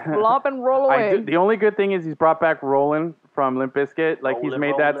 Let him flop and roll away. The only good thing is he's brought back Rollin' from Limp Bizkit. Like he's Rollin',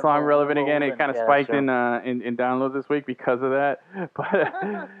 made that rollin', song rollin', relevant again. It rollin'. kind of Yeah, spiked sure. in downloads this week because of that.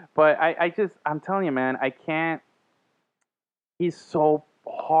 But I'm telling you, man, I can't. He's so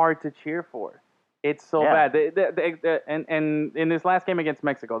hard to cheer for. It's so Yeah. bad. And in this last game against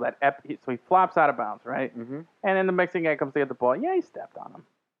Mexico, so he flops out of bounds, right? Mhm. And then the Mexican guy comes to get the ball. Yeah, he stepped on him.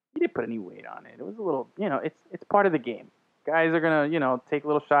 He didn't put any weight on it. It was a little, it's part of the game. Guys are gonna, take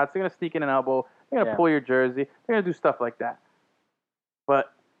little shots. They're gonna sneak in an elbow. They're gonna Yeah. pull your jersey. They're gonna do stuff like that.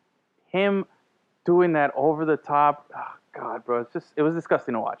 But him doing that over the top, oh God, bro, it was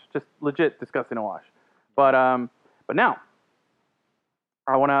disgusting to watch. Just legit disgusting to watch. But now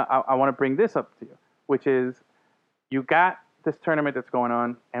I wanna bring this up to you, which is you got this tournament that's going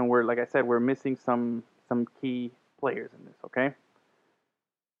on, and like I said, we're missing some key players in this. Okay.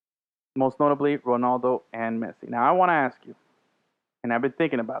 Most notably Ronaldo and Messi. Now I want to ask you, and I've been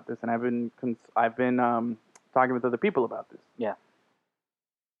thinking about this, and I've been talking with other people about this. Yeah.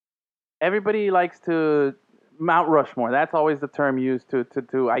 Everybody likes to Mount Rushmore. That's always the term used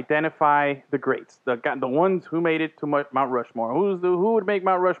to identify the greats, the ones who made it to Mount Rushmore. Who would make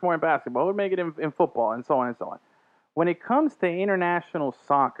Mount Rushmore in basketball? Who would make it in football, and so on and so on. When it comes to international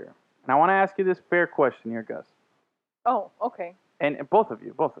soccer, and I want to ask you this fair question here, Gus. Oh, okay. And both of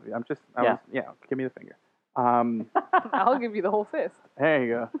you. Give me the finger. I'll give you the whole fist. There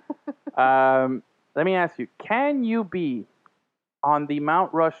you go. Let me ask you: can you be on the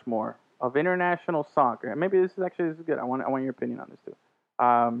Mount Rushmore of international soccer? And maybe this is good. I want your opinion on this too.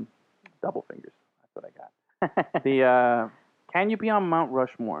 Double fingers. That's what I got. Can you be on Mount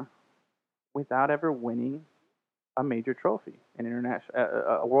Rushmore without ever winning a major trophy, an international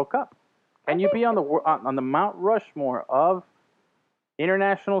a World Cup? Can you be on the Mount Rushmore of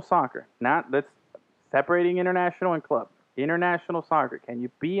international soccer? That's separating international and club. International soccer. Can you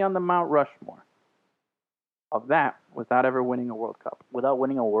be on the Mount Rushmore of that without ever winning a World Cup? Without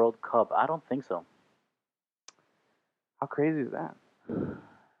winning a World Cup, I don't think so. How crazy is that?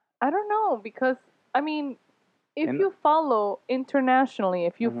 I don't know because I mean, if And- you follow internationally,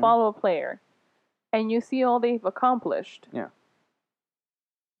 if you Mhm. follow a player, and you see all they've accomplished, Yeah.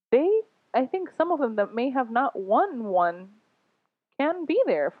 I think some of them that may have not won one can be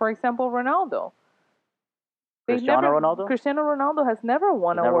there. For example, Ronaldo. Cristiano Ronaldo? Cristiano Ronaldo has never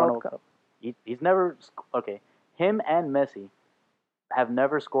won He's a never won World Cup. He's never okay. Him and Messi have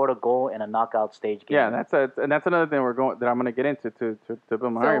never scored a goal in a knockout stage game. Yeah, that's another thing that I'm gonna get into to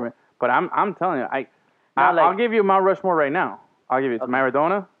build my So- argument. But I'm telling you, Not like- I'll give you Mount Rushmore right now. I'll give you it's Okay.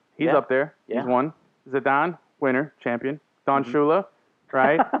 Maradona. He's Yeah. up there. Yeah. He's won. Zidane, winner, champion. Don Mhm. Shula,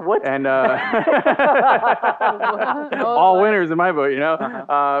 right? What? And What? all winners in my book, you know.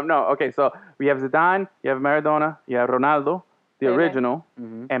 Uh-huh. No, okay. So we have Zidane, you have Maradona, you have Ronaldo, the Pele. original,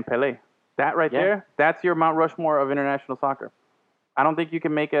 Mhm. and Pele. That right Yeah. there, that's your Mount Rushmore of international soccer. I don't think you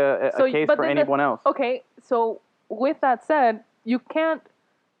can make a So, case but for then anyone else. Okay, so with that said, you can't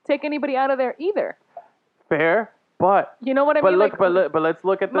take anybody out of there either. Fair, but You know what I but mean? look, Like, but let's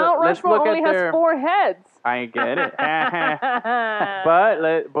look at the Mount let's Rushmore look only at has their. 4 heads. I get it, but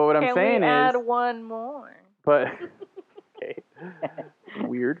but what I'm can saying we add is, one more? but okay,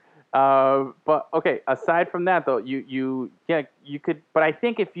 weird. But okay. Aside from that, though, you could. But I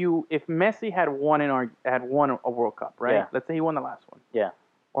think if Messi had won a World Cup, right? Yeah. Let's say he won the last one. Yeah.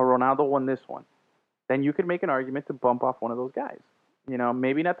 Or Ronaldo won this one, then you could make an argument to bump off one of those guys. You know,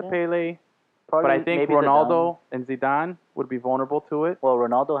 maybe not the Yeah. Pele, Probably, but I think maybe Ronaldo Zidane. and Zidane would be vulnerable to it. Well,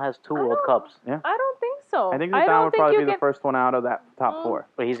 Ronaldo has 2 I World don't- Cups, I don't think so. I think don't Zidane would think probably you be the can- first one out of that top Mm. 4.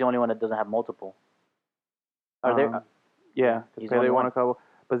 but he's the only one that doesn't have multiple. Are there? Yeah, 'cause He's Pele only won one. a couple,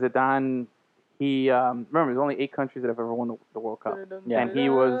 but Zidane, he remember there's only 8 countries that have ever won the World Cup. Yeah. And he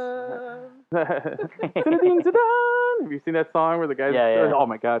was Zinedine Zidane. Have you seen that song where the guys? Yeah, yeah. Oh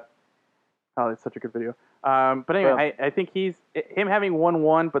my god, oh, it's such a good video. But anyway, Well- I think him having won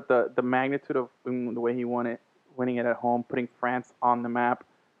one, but the magnitude of the way he won it, winning it at home, putting France on the map,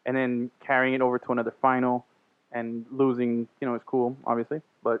 and then carrying it over to another final, and losing, is cool, obviously,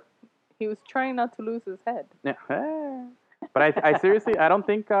 but. He was trying not to lose his head. Yeah. But I seriously, I don't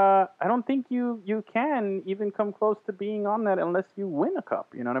think you can even come close to being on that unless you win a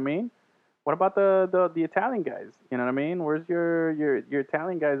cup. You know what I mean? What about the Italian guys? You know what I mean? Where's your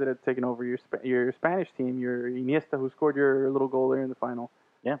Italian guys that have taken over your Spanish team? Your Iniesta, who scored your little goal there in the final.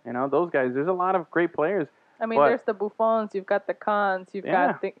 Yeah. You know those guys. There's a lot of great players. I mean, But- there's the Buffons, you've got the Khans, you've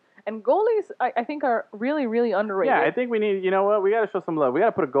Yeah. got the... And goalies, I think, are really, really underrated. Yeah, I think we need. You know what? We got to show some love. We got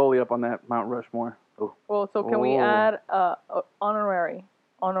to put a goalie up on that Mount Rushmore. Well, so can we Oh. add honorary?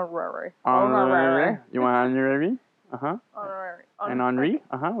 Honorary. You want honorary? Uh huh. Honorary. And Henri?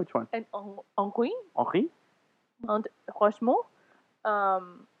 Uh huh. Which one? And Henri? Henri? And Rochemont?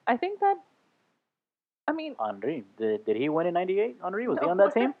 I think that... I mean... Henri. Did he win in '98? Henri, was he on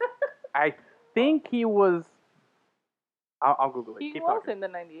that team? I think he was. I'll Google it. He Keep was talking. in the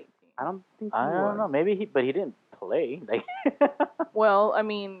 98 team. I don't think he I don't was. know. Maybe but he didn't play. Like Well, I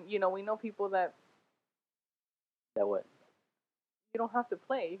mean, we know people that that what? you don't have to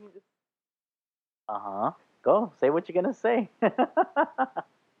play. You can just... Go say what you're gonna say.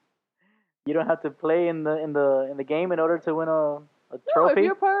 You don't have to play in the game in order to win a No, if trophy.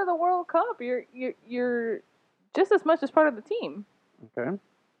 you're part of the World Cup, you're just as much as part of the team. Okay.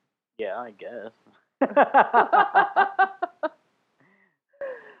 Yeah, I guess.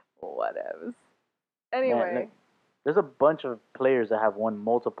 Whatevs. Anyway, look, there's a bunch of players that have won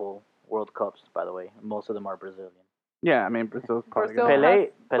multiple World Cups, by the way. Most of them are Brazilian. Yeah, I mean Brazil's probably Brazil gonna. has-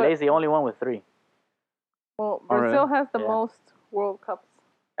 Pele's the only one with 3. well, Oh, really? Brazil has the Yeah. most World Cups.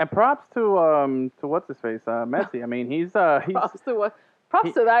 And props to what's his face, Messi. I mean he's Props to what? Props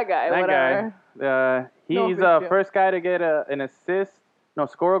he- to that guy. that whatever. guy. He's No big deal. first guy to get an assist,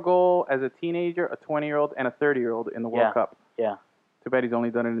 score a goal as a teenager, a 20-year-old, and a 30-year-old in the World Yeah. Cup. Yeah. Too bad he's only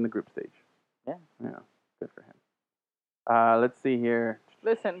done it in the group stage. Yeah. Yeah. Good for him. Let's see here.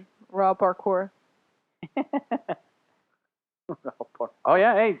 Listen, raw parkour. Oh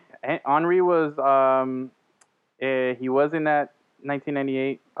yeah, hey, Henri was he was in that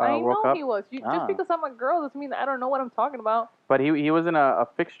 1998 I World know Cup, he was. Ah. Just because I'm a girl doesn't mean that I don't know what I'm talking about. but he wasn't a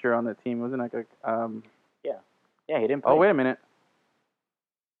fixture on the team. He wasn't like a Yeah, he didn't play. Oh wait a minute.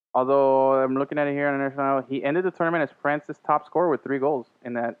 Although I'm looking at it here on the national, he ended the tournament as France's top scorer with 3 goals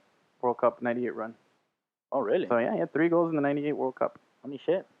in that World Cup '98 run. Oh, really? So yeah, he had 3 goals in the '98 World Cup. Holy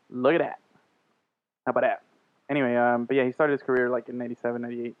shit. Look at that. How about that? Anyway, but yeah, he started his career like in '97,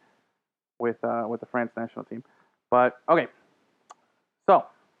 '98 with the France national team. But okay, so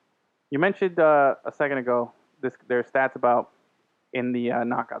you mentioned a second ago their stats about in the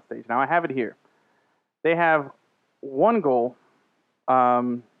knockout stage. Now I have it here. They have 1 goal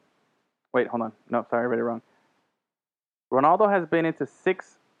Wait, hold on. No, sorry, I read it wrong. Ronaldo has been into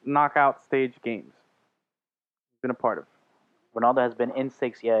 6 knockout stage games. He's been a part of Ronaldo has been in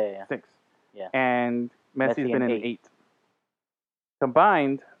 6. Yeah. 6. Yeah. And Messi's Messi been in in 8. 8.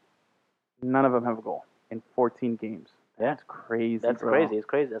 Combined, none of them have a goal in 14 games. Yeah. That's crazy. That's bro. crazy. It's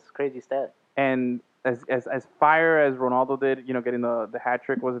crazy. That's a crazy stat. And as fire as Ronaldo did, getting the hat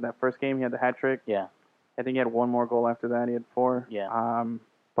trick, was it that first game he had the hat trick? Yeah. I think he had one more goal after that. He had 4. Yeah.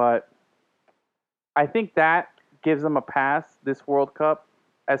 But I think that gives them a pass this World Cup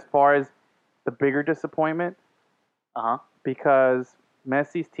as far as the bigger disappointment. Because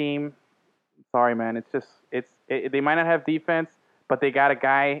Messi's team, sorry man, it's just they might not have defense, but they got a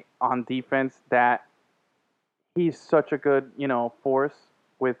guy on defense that he's such a good force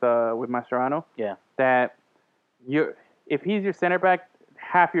with Mascherano. Yeah. That if he's your center back,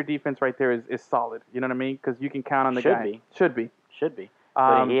 half your defense right there is solid. You know what I mean? Because you can count on the guy. Should be.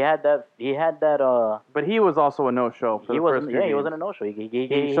 But he had that. But he was also a no-show for the first few games. He wasn't a no-show.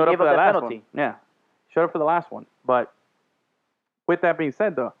 He showed up for that last penalty. One. Yeah, showed up for the last one. But with that being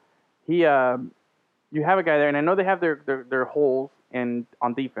said, though, you have a guy there, and I know they have their holes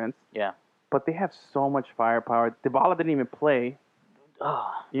on defense. Yeah. But they have so much firepower. Dybala didn't even play.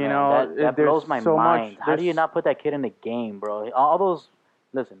 Oh, you man, know, that blows my so mind. Much, How do you not put that kid in the game, bro? All those.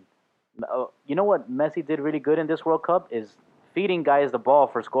 Listen, you know what Messi did really good in this World Cup is feeding guys the ball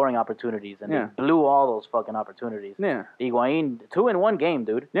for scoring opportunities, and they blew all those fucking opportunities. Yeah. Higuain, 2 in 1 game,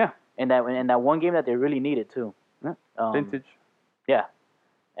 dude. Yeah. And that one game that they really needed too. Yeah. Vintage. Yeah.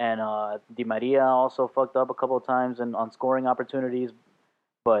 And Di Maria also fucked up a couple of times on scoring opportunities,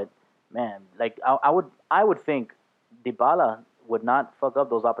 but man, like I would think Dybala would not fuck up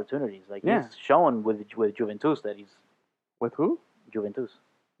those opportunities. Like he's shown with Juventus that he's with who? Juventus,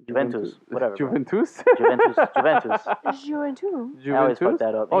 whatever. Juventus. Juventus. Juventus. I always fuck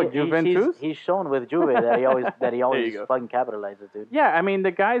that up. Oh, Juventus. He's shown with Juve that he always fucking capitalizes, dude. Yeah, I mean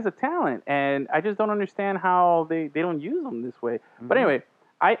the guy's a talent, and I just don't understand how they don't use him this way. Mm-hmm. But anyway,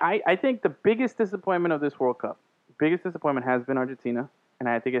 I think the biggest disappointment of this World Cup, has been Argentina, and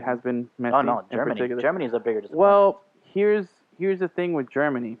I think it has been Messi. Oh no, Germany. Germany's a bigger disappointment. Well, here's the thing with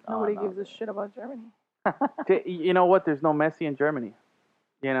Germany. Nobody gives a shit about Germany. You know what? There's no Messi in Germany.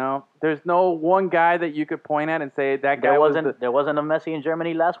 You know, there's no one guy that you could point at and say that guy There wasn't a Messi in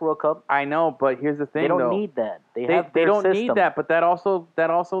Germany last World Cup. I know, but here's the thing. They don't need that. They don't system. need that. But that also,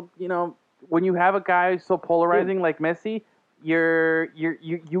 when you have a guy so polarizing like Messi,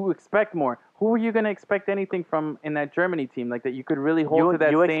 you expect more. Who are you going to expect anything from in that Germany team like that? You could really hold to that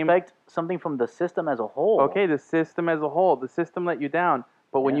same. You expect something from the system as a whole. Okay, the system as a whole. The system let you down.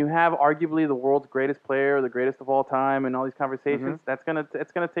 But when you have arguably the world's greatest player, or the greatest of all time, and all these conversations, it's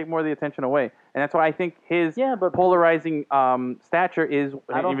gonna take more of the attention away. And that's why I think his polarizing stature is,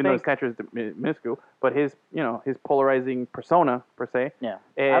 even though his stature is minuscule, but his polarizing persona per se. Yeah,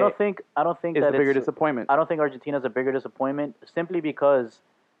 I don't think is a bigger disappointment. I don't think Argentina's a bigger disappointment simply because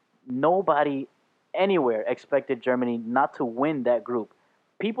nobody anywhere expected Germany not to win that group.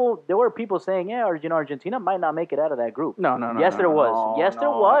 There were people saying, Argentina might not make it out of that group. No. Yes, there was. Yes, there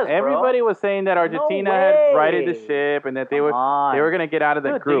was. Bro. Everybody was saying that Argentina had righted the ship and that they were going to get out of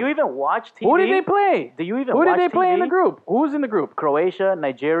the group. Do you even watch TV? Who did they play? Do you even Who watch did they play TV? in the group? Who's in the group? Croatia,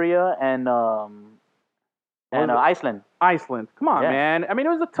 Nigeria, and Iceland. Iceland. Come on, man. I mean, it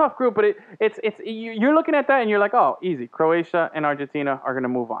was a tough group, but you're looking at that and you're like, oh, easy. Croatia and Argentina are going to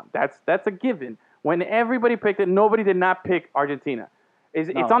move on. That's a given. When everybody picked it, nobody did not pick Argentina.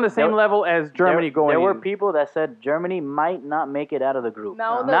 It's on the same level as Germany going in. There were people that said Germany might not make it out of the group.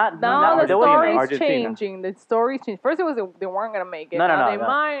 Now the story's changing. The story's changing. First it was they weren't going to make it. No. They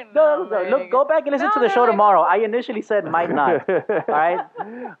might not make Look, go back and listen to the show tomorrow. I initially said might not. All right?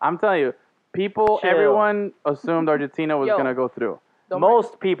 I'm telling you, everyone assumed Argentina was going to go through.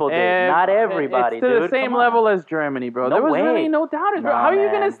 Most people did, not everybody. It's to the same level as Germany, bro. There was really no doubters, bro. How are you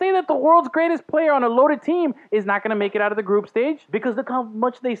going to say that the world's greatest player on a loaded team is not going to make it out of the group stage? Because look how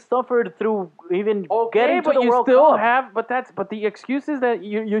much they suffered through even getting to the World Cup. But the excuse is that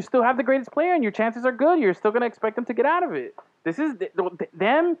you still have the greatest player and your chances are good. You're still going to expect them to get out of it. This is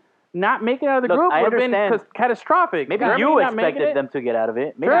them not making it out of the group would have been catastrophic. Maybe you expected them to get out of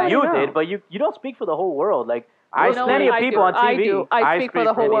it. Maybe you did, but you don't speak for the whole world. Like. There's plenty of people on TV. I speak for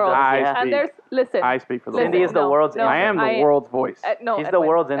the whole world. Listen. I speak for the world. Cindy is the world's I am the world's voice. She's the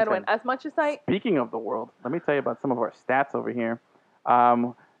world's intern. Edwin, as much as Speaking of the world, let me tell you about some of our stats over here.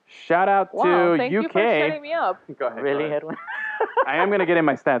 Shout out to thank UK. You for shutting me up. Go ahead. Really, Edwin? I am going to get in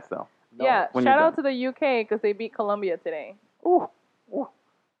my stats, though. Yeah, shout out to the UK because they beat Colombia today. Ooh.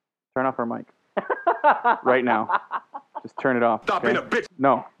 Turn off her mic. Right now. Just turn it off. Stop okay? being a bitch.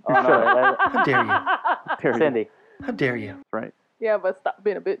 No. Oh, no, How dare you? Terry. Cindy. How dare you? That's right. Yeah, but stop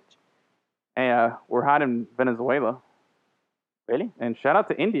being a bitch. Hey, we're hot in Venezuela. Really? And shout out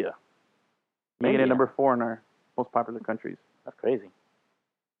to India. Making it India? number 4 in our most popular countries. That's crazy.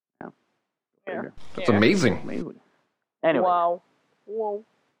 Yeah. That's amazing. Amazing. Anyway. Wow. Whoa.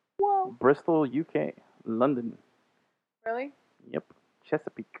 Whoa. Bristol, UK. London. Really? Yep.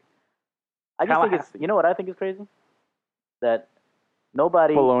 Chesapeake. I just think it's, Tallahassee. you know what I think is crazy? That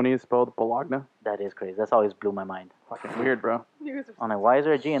nobody, Bologna is spelled Bologna. that is crazy. That's always blew my mind. Fucking weird, bro. You guys are I'm like, why is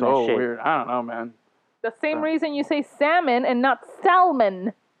there a G in So that shit? weird. I don't know, man. the same reason you say salmon and not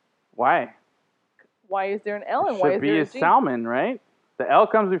salmon. Why? Why is there an L and It why should is be there a a G? salmon, right? The L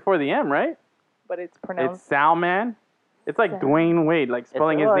comes before the M, right? But it's It's pronounced. Salman. It's like Salmon. Dwayne Wade, like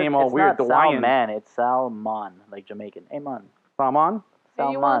spelling his name all it's weird. Not Dwayne. Salman, it's Salmon, like Jamaican. Hey, man. Salmon?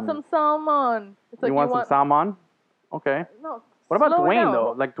 And you want some salmon. It's like You want some salmon? Okay. No. What about slow it Dwayne, down.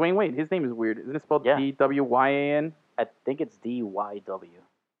 though? Like Dwayne Wade, his name is weird. Isn't it spelled Yeah. D-W-Y-A-N? I think it's DYW.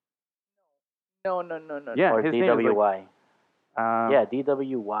 No. Yeah, Or his name is like... DWY. Yeah,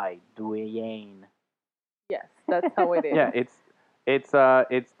 DWY. Dwayne. Yes, that's how it is. yeah,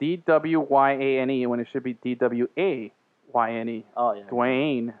 it's D-W-Y-A-N-E when it should be D-W-A-Y-N-E. Oh, yeah.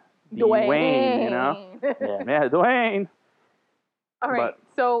 Dwayne. Dwayne, you know? Yeah. Yeah, Dwayne. All right.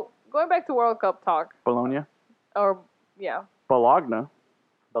 So going back to World Cup talk, Bologna. or yeah, Bologna.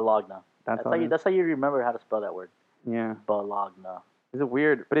 Bologna. That's how it is. That's how you remember how to spell that word. Yeah. Bologna. Is it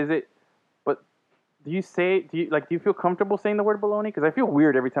weird? But do you feel comfortable saying the word bologna? Because I feel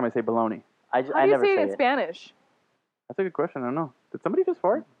weird every time I say bologna. how I do you never say it say in Spanish? That's a good question. I don't know. Did somebody just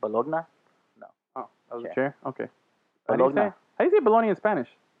fart? Bologna? Oh, that was Chair. a chair? Okay. How do you Bologna. say bologna in Spanish?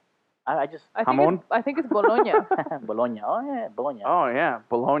 I just I think Jamon? I think it's Bologna. Bologna. Oh yeah, Bologna. Oh, yeah.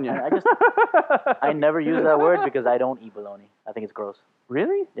 Bologna. I never use that word because I don't eat bologna. I think it's gross.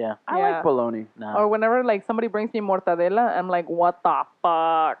 Really? Yeah. I Yeah. like bologna. No. Or whenever like somebody brings me mortadela, I'm like, what the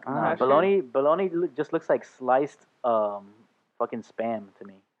fuck? Ah, That shit- bologna just looks like sliced fucking spam to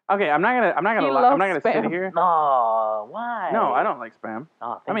me. Okay, I'm not gonna He lie. I'm not loves gonna sit spam. here. No, why? No, I don't like spam.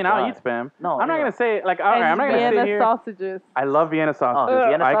 Oh, I thank mean, God. I'll eat spam. No, I'm not ew. gonna say like. All right, And I'm not gonna sit Vienna here. sausages. I love Vienna sausages. dude,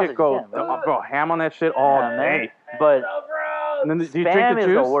 Vienna I sausages, could go, yeah. bro, ham on that shit all Yeah, man. day. But And then do you drink spam the is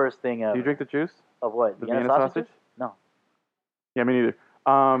juice? the worst thing ever. Do you drink the juice? Of what? The Vienna Vienna sausages? sausage? No. Yeah, me neither.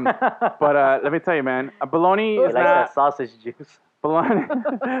 But let me tell you, man, bologna He is likes not that sausage juice. bologna.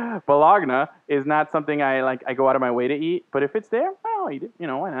 Bologna is not something I like. I go out of my way to eat. But if it's there, I'll eat it. You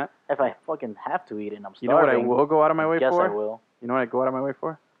know, why not? If I fucking have to eat it and I'm starving. You know what I will go out of my way Yes, for? I will. You know what I go out of my way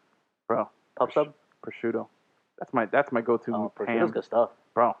for, bro? Pub sub? Prosciutto. That's my go-to Oh, ham, prosciutto's good stuff.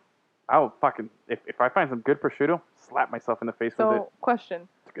 bro. I will fucking if I find some good prosciutto, slap myself in the face with it. So, question: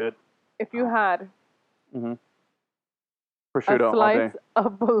 It's good. if you had Prosciutto a all slice day.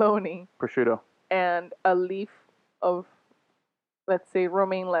 of bologna Prosciutto. and a leaf of, let's say,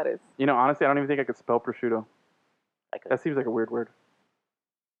 romaine lettuce, You know, honestly, I don't even think I could spell prosciutto. I could. That seems like a weird word.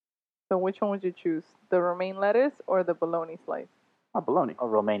 so which one would you choose? The romaine lettuce or the bologna slice? Oh, bologna. Or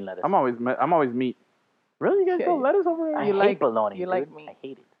romaine lettuce. I'm always meat. Really, you guys Yeah, go you- lettuce over I there? You hate like- bologna. you dude. like meat. I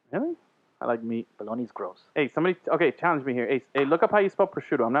hate it. Really? I like meat. Bologna's gross. Hey, somebody. Okay, challenge me here. Hey, look up how you spell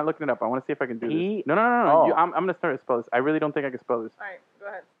prosciutto. I'm not looking it up. I want to see if I can do P- this. No. Oh. I'm gonna start to spell this. I really don't think I can spell this. All right, go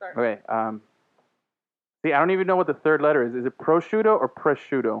ahead, start. Okay. See, I don't even know what the third letter is. Is it prosciutto or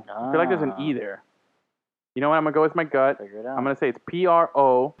prosciutto? I feel like there's an E there. You know what? I'm gonna go with my gut. Figure it out. I'm gonna say it's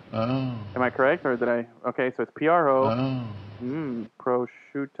P-R-O. Oh. Am I correct, or did I? Okay, so it's P-R-O. Oh.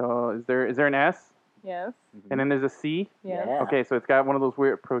 Prosciutto. Is there an S? Yes, And then there's a C. yes. Yeah. Okay, so it's got one of those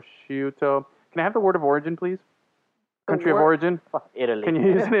weird prosciutto. Can I have the word of origin, please? The Country of word- origin. Fuck Italy. Can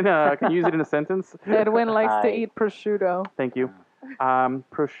you use it in a Can you use it in a sentence? Edwin likes to I- eat prosciutto. Thank you.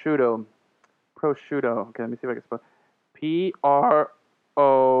 Prosciutto. Prosciutto. Okay, let me see if I can spell.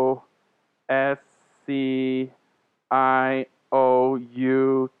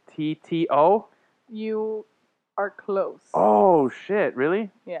 Prosciutto. You are close. Oh shit! Really?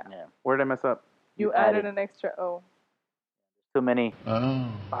 Yeah. Yeah. Where did I mess up? You added an extra O. Too many. Oh.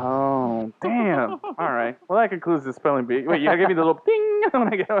 Oh damn! All right. Well, that concludes the spelling bee. Wait, you gotta give me the little ding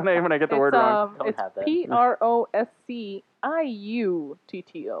when I get the word wrong. Don't It's have that. Prosciutto.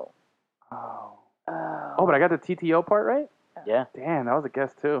 Oh. Oh, but I got the TTO part right. Yeah. Damn, that was a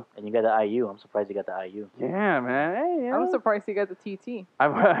guess too. And you got the IU. I'm surprised you got the IU. Yeah, man. Hey, you know. I'm surprised you got the TT.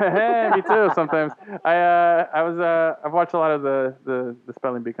 Hey, me too. Sometimes I've watched a lot of the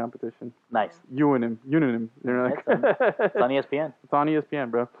spelling bee competition. Nice. Unim. You know, like It's on ESPN. it's on ESPN,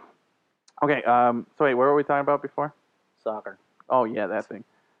 bro. Okay. So wait, what were we talking about before? Soccer. Oh yeah, that thing.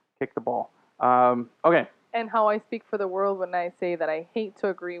 Kick the ball. Okay. and how I speak for the world when I say that I hate to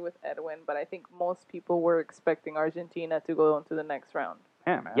agree with Edwin, but I think most people were expecting Argentina to go on to the next round.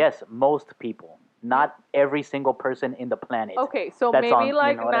 Yeah, man. Yes, most people. Not every single person in the planet. Okay, so That's maybe on- you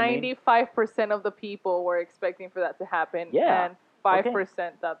like know what I mean? 95% of the people were expecting for that to happen, Yeah, and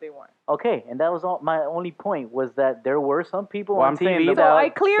 5% thought they weren't. Okay, and that was all, my only point was that there were some people Well, on I'm saying TV the- that So I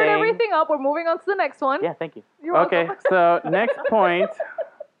cleared saying, everything up. We're moving on to the next one. Yeah, thank you. You're Okay, welcome. so next point.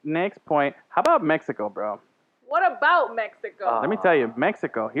 Next point. How about Mexico, bro? What about Mexico? Let me tell you,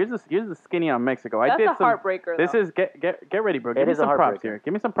 Mexico. Here's the skinny on Mexico. I That's did a some. heartbreaker, This though. is get ready, bro. Give It me is a some props heartbreaker. here.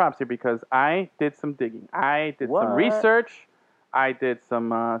 Give me some props here because I did some digging. I did some What? research. I did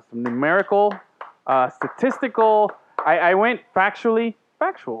some numerical, statistical. I went factual.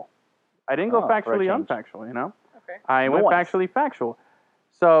 I didn't go Oh, for a factually change. unfactual. You know, Okay. I went Nuance. factually factual.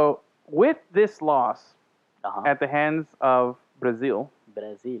 So with this loss Uh-huh. at the hands of Brazil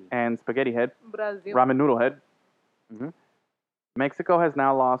Brazil. and Spaghetti Head, Brazil. Ramen Noodle Head, Mhm. Mexico has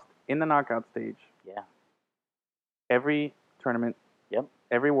now lost in the knockout stage Yeah. every tournament, Yep.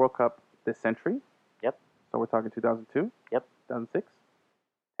 every World Cup this century. Yep. So we're talking 2002, Yep. 2006,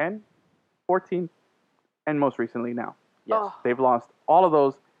 10, 14, and most recently now. Yes. Oh. They've lost all of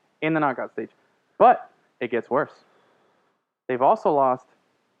those in the knockout stage. But it gets worse. They've also lost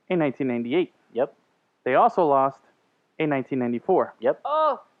in 1998. Yep. They also lost in 1994 Yep.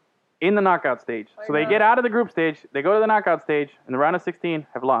 Oh, in the knockout stage. My So they God. get out of the group stage, they go to the knockout stage, in the round of 16,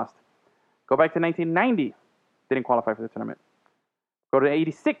 have lost. Go back to 1990, didn't qualify for the tournament. Go to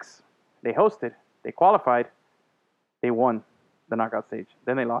 86, they hosted, they qualified, they won the knockout stage.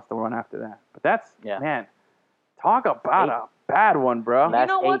 Then they lost the one after that. But that's, Yeah. man, talk about a bad one, bro. Last you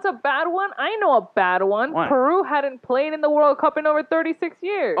know what's 8. a bad one? I know a bad one. What? Peru hadn't played in the World Cup in over 36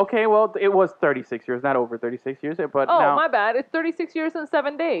 years. Okay, well, it was 36 years, not over 36 years, but Oh, now... my bad. It's 36 years and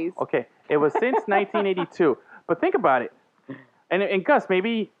 7 days. Okay, it was since 1982. But think about it. And Gus,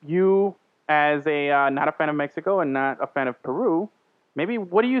 maybe you, as a not a fan of Mexico and not a fan of Peru, maybe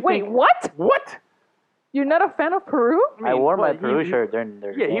what do you Wait, think? what? What? You're not a fan of Peru? I wore my well, Peru shirt during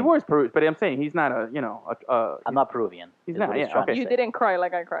their Yeah, he game. wears Peru, but I'm saying he's not a I'm not Peruvian. He's is not, what yeah, trying to okay. You say. didn't cry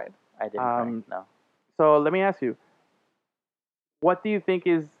like I cried. I didn't cry. Um, No. So let me ask you, what do you think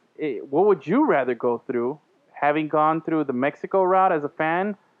is? What would you rather go through, having gone through the Mexico route as a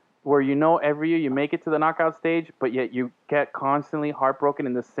fan, where you know every year you make it to the knockout stage, but yet you get constantly heartbroken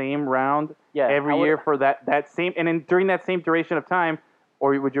in the same round Yeah, every I would- year for that same, and then during that same duration of time,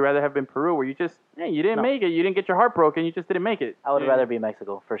 or would you rather have been Peru, where you just, you didn't No. make it, you didn't get your heart broken, you just didn't make it? I would Yeah. rather be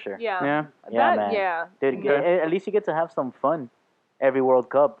Mexico for sure. Yeah. Yeah. Yeah, man. Yeah. Dude, Okay. at least you get to have some fun every World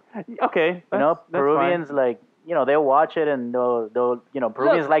Cup. Okay. You know, that's Peruvians fine. like they'll watch it and they'll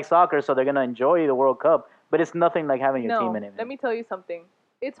Peruvians like soccer, so they're gonna enjoy the World Cup. But it's nothing like having your No, team in it. let me tell you something.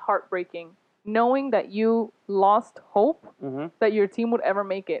 It's heartbreaking knowing that you lost hope Mhm. that your team would ever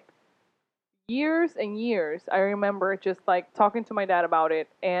make it. Years and years, I remember just like talking to my dad about it,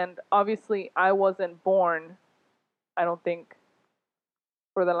 and obviously I wasn't born, I don't think,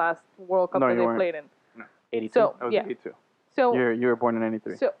 for the last World Cup No, that you they weren't. played in. 82. So I was yeah, 82. so You were born in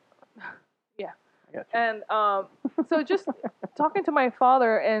 93. so yeah, I got you. and so just talking to my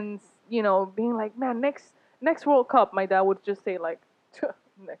father and being like, man, next World Cup, my dad would just say like,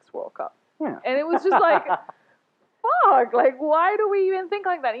 next World Cup. Yeah. And it was just like, fuck, like, why do we even think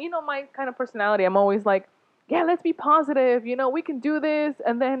like that? My kind of personality, I'm always like, yeah, let's be positive, we can do this.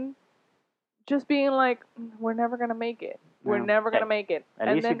 And then just being like, we're never going to make it. We're Yeah. never going to Hey, make it. At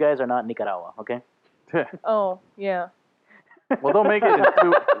and least then, you guys are not Nicaragua, okay? oh, yeah. Well, don't make it in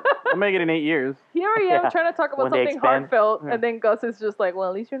don't make it in 8 years. Here I am Yeah. trying to talk about When they something expand. heartfelt. Yeah. And then Gus is just like, well,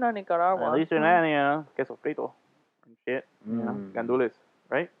 at least you're not Nicaragua. At least you're not, queso frito and shit. Mm. Gandules,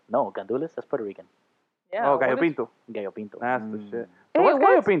 right? No, Gandules, that's Puerto Rican. Yeah, Oh, what gallo is- pinto. Gallo Pinto. That's the shit. Hey, So what's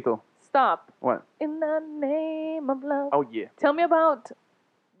gallo what? pinto? Stop. What? In the name of love. Oh, yeah. Tell me about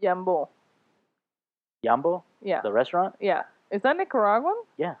Yambo. Yambo, Yeah. the restaurant? Yeah. Is that Nicaraguan?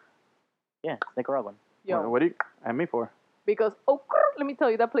 Yeah, it's Nicaraguan. Yo. What do you at me for? Because, let me tell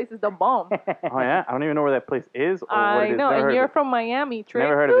you, that place is the bomb. Oh, yeah? I don't even know where that place is or what I it is. know, Never and heard you're of it. from Miami, Trey.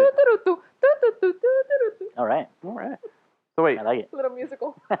 Never heard of it. All right, All right. So, wait. I like it. Little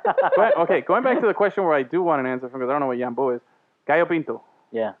musical. Going back to the question where I do want an answer from, because I don't know what Yambo is. Gallo pinto.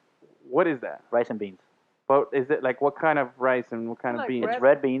 Yeah, What is that? rice and beans. But is it like what kind of rice and what kind of Like beans? red- It's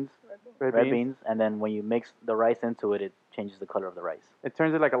red beans, Red red beans, and then when you mix the rice into it, it changes the color of the rice. It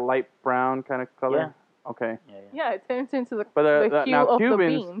turns it like a light brown kind of color. Yeah. Okay. Yeah, yeah. Yeah, it turns into the But hue now of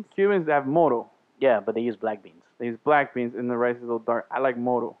Cubans, the beans. Cubans have moro. Yeah, but they use black beans. They use black beans and the rice is a little dark. I like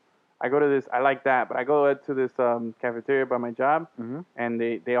moro. I go to this. I like that, but I go to this cafeteria by my job, Mhm. and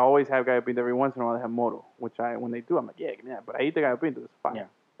they always have gallo pinto. Every once in a while, they have moro, which when they do, I'm like, yeah, give me that. But I eat the gallo pinto. It's fine. Yeah.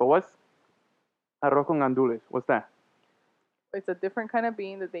 But what's arroz con gandules? What's that? It's a different kind of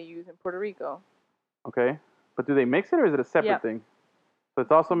bean that they use in Puerto Rico. Okay. But do they mix it or is it a separate Yeah. thing? So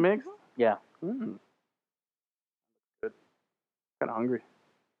it's also mixed? Yeah. Mm. Good. Kind of hungry.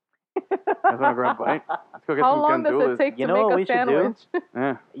 I want to grab a bite. Let's go get How some long does gandules. it take You to know make what a we should do? sandwich?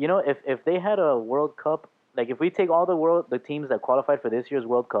 Yeah. You know, if they had a World Cup, like if we take all the teams that qualified for this year's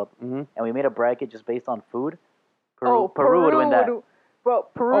World Cup, Mm-hmm. and we made a bracket just based on food, Oh, Peru would win that. Bro,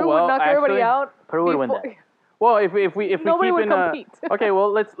 Peru Oh, well, would knock everybody actually, out. Peru would win before- that. Well, if we Nobody keep would in compete. okay,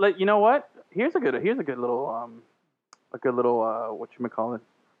 well let you know what? Here's a good little whatchamacallit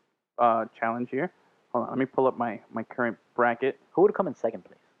challenge here. Hold on, let me pull up my current bracket. Who would come in second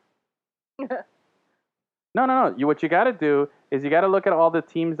place? No. What you got to do is you got to look at all the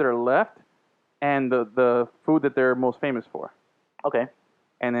teams that are left and the food that they're most famous for, Okay.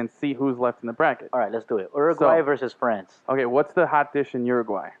 and then see who's left in the bracket. All right, let's do it. Uruguay So- versus France. Okay, what's the hot dish in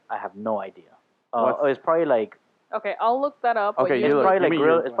Uruguay? I have no idea. What's- It's probably like Okay, I'll look that up. but Okay, you- you it's look. probably Give like me grilled.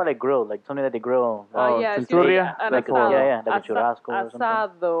 Uruguay. It's probably like grilled, like something that they grill. Oh, yeah, it's cinturria? usually an That's asado. horrible. Yeah, like a churrasco or something.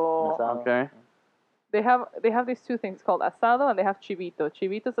 Asado. Asado. Okay. They have these two things called asado and they have chivito.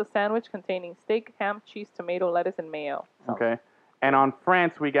 Chivito is a sandwich containing steak, ham, cheese, tomato, lettuce, and mayo. Okay. And on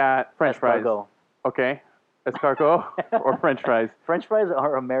France, we got French fries. Escargot. Okay. Escargot or French fries. French fries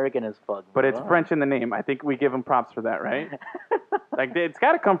are American as fuck. But bro. it's French in the name. I think we give them props for that, right? Like, it's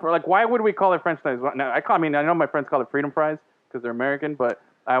got to come from, like, why would we call it French fries? No, I know my friends call it freedom fries because they're American, but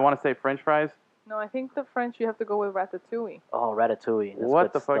I want to say French fries. No, I think the French you have to go with ratatouille. Oh, ratatouille. That's What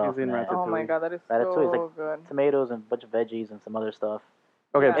good the fuck stuff, is in man. ratatouille? Oh my god, that is Ratatouille is so like good. Tomatoes and a bunch of veggies and some other stuff.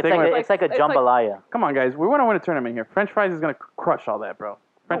 Okay, Yeah. It's take like, my- it's like a it's like- jambalaya. come on, guys. We want to win a tournament here. French fries is going to crush all that, bro.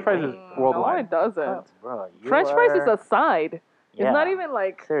 French fries is No, worldwide. it doesn't. Oh, bro, you French fries is are- a side. yeah. It's not even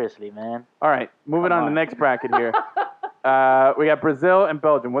like. Seriously, man. All right, moving Come on to the on. next bracket here. We got Brazil and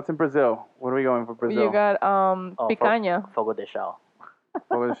Belgium. What's in Brazil? What are we going for Brazil? You got Oh, picanha. Fogo de chão.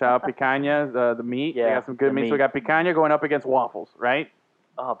 What was the shout? Picanha, the meat. They Yeah, got some good the meat. So we meat. got picanha going up against waffles, right?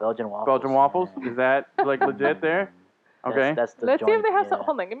 Oh, Belgian waffles. Belgian waffles. man. Is that like legit there? Okay. That's the Let's see if joint, they have yeah. some.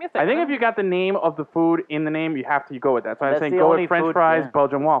 Hold on, give me a second. I think if you got the name of the food in the name, you have to go with that. So I'm That's saying the go only with French food, fries, yeah.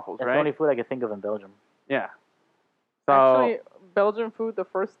 Belgian waffles, That's right? the only food I can think of in Belgium. Yeah. So Actually, Belgian food, the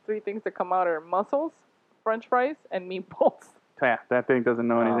first three things that come out are mussels, French fries, and meatballs. yeah, that thing doesn't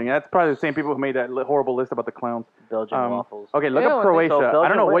know Oh. anything. That's probably the same people who made that horrible list about the clowns. Belgian waffles. Okay, look Ew, up and Croatia. so I don't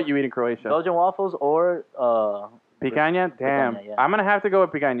Belgian know what- what you eat in Croatia. Belgian waffles or Picanha? Damn. Picanha, yeah. I'm going to have to go with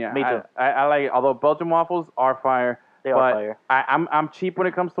picanha. Me too. I like it. Although Belgian waffles are fire. they but are fire. I'm cheap when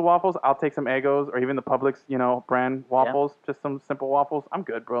it comes to waffles. I'll take some Eggos or even the Publix, brand waffles. Just some simple waffles. I'm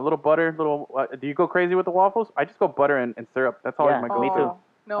good, bro. A little butter, do you go crazy with the waffles? I just go butter and syrup. That's always Yeah, my me go-to. too.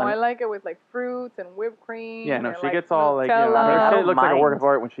 No, And- I like it with like fruits and whipped cream. Yeah, no, and, she like, gets all like, Nutella. I mean, I her shit don't looks like a work mind. of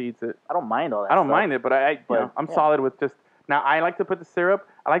art when she eats it. I don't mind all that I don't stuff. mind it, but I'm yeah. solid with just. Now I like to put the syrup.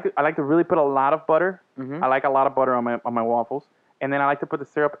 I like to really put a lot of butter. Mhm. I like a lot of butter on my waffles, and then I like to put the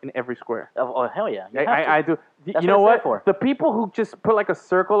syrup in every square. Oh, hell yeah. You have to. I do. That's You know what it's what? there for. The people who just put like a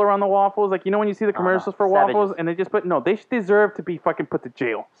circle around the waffles, like when you see the no. commercials for Savages. waffles, and they just put they deserve to be fucking put to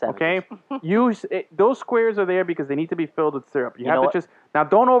jail. Savages. Okay, those squares are there because they need to be filled with syrup. You You have know to what? just now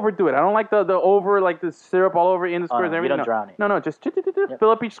don't overdo it. I don't like the over like the syrup all over in the Oh, squares. no, and you everything. don't drown it. No, just fill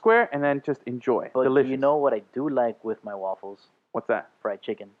up each square and then just enjoy. But Delicious. you know what I do like with my waffles? What's that? Fried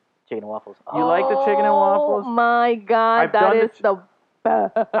chicken. Chicken and waffles. You like the chicken and waffles? Oh my god, I've that done is the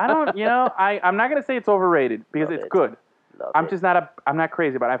best. I don't. I'm not gonna say it's overrated because Love it's it. good. Love I'm it. just I'm not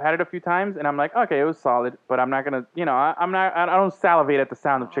crazy about it. I've had it a few times and I'm like, okay, it was solid, but I'm not gonna, I don't salivate at the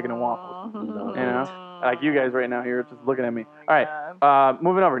sound of chicken and waffles. Love You know, like you guys right now, you're just looking at me. All right, God.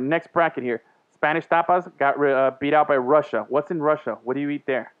 moving over. Next bracket here. Spanish tapas got beat out by Russia. What's in Russia? What do you eat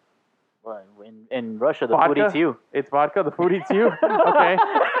there? Well, in Russia, the food Vodka? eats you. It's vodka. The food eats you. Okay.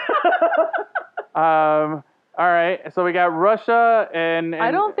 All right. So we got Russia and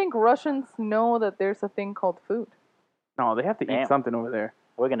I don't think Russians know that there's a thing called food. No, they have to eat Damn. something over there.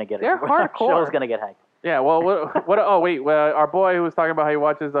 We're gonna get it. They're Our hardcore. show's gonna get hacked. Yeah, well, what? Oh, wait. Well, our boy who was talking about how he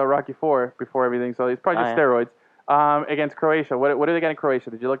watches Rocky IV before everything, so he's probably just Oh, yeah. steroids. Against Croatia. What do they got in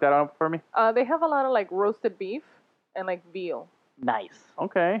Croatia? Did you look that up for me? They have a lot of like roasted beef and like veal. Nice.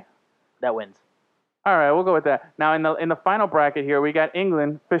 Okay. That wins. All right, we'll go with that. Now, in the final bracket here, we got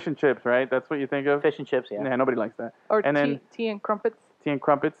England fish and chips, right? That's what you think of? Fish and chips, yeah. Yeah, nobody likes that. Or And then- tea and crumpets. Tea and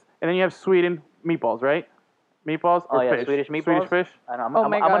crumpets. And then you have Sweden meatballs, right? Meatballs or Oh yeah, fish? Swedish meatballs. Swedish fish. I know. Oh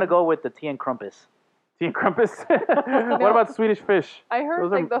my I'm gonna God. go with the tea and crumpets. Tea and crumpets. What about Swedish fish? I heard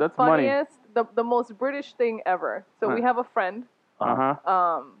Those are- like the that's money. funniest, the most British thing ever. So we Huh. have a friend.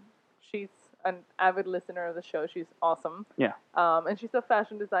 Uh-huh. She's an avid listener of the show. She's awesome. Yeah. And she's a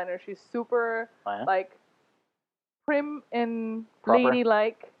fashion designer. She's super Oh, yeah? like prim and Proper.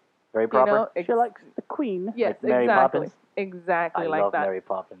 ladylike. Very You proper. know, She likes the queen. yes, Like Mary exactly, Poppins? exactly I like love that. Mary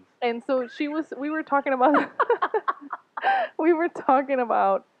Poppins. And so we were talking about, we were talking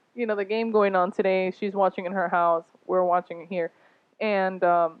about, the game going on today. She's watching in her house. We're watching it here. And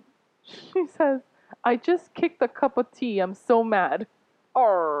she says, I just kicked a cup of tea. I'm so mad.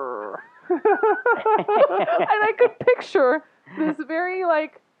 Arr. And I could picture this very,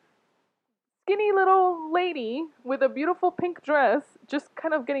 skinny little lady with a beautiful pink dress just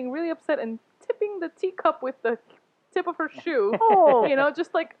kind of getting really upset and tipping the teacup with the tip of her shoe. Oh.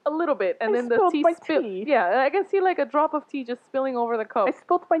 Just like a little bit, and I then the spilled tea my spill. tea. Yeah, I can see like a drop of tea just spilling over the cup. I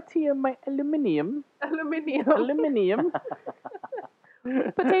spilled my tea on my aluminium. Aluminium. Aluminium.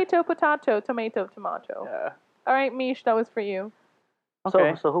 Potato, tomato, tomato. Yeah. All right, Mish, that was for you.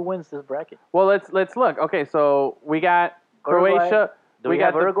 Okay. So who wins this bracket? Well, let's look. Okay, so we got Uruguay. Croatia. Do we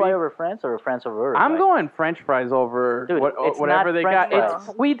have got the Uruguay beef. over France or France over Uruguay? I'm going French fries over Dude, it's whatever not they French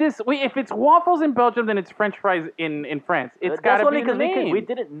got. fries. If it's waffles in Belgium, then it's French fries in France. It's got That's to be only in the because name. we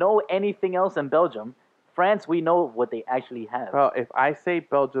didn't know anything else in Belgium. France, we know what they actually have. Well, if I say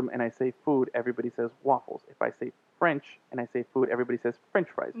Belgium and I say food, everybody says waffles. If I say French and I say food, everybody says French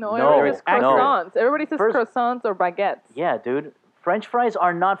fries. No, No, everybody says accurate. croissants. Everybody says First- croissants or baguettes. Yeah, dude. French fries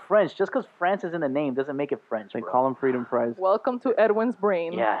are not French. Just because France is in the name doesn't make it French. They bro. call them freedom fries. Welcome to Edwin's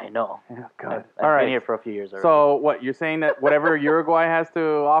brain. Yeah, I know. Yeah, I've, God. I've All been right. here for a few years already. So what you're saying that whatever Uruguay has to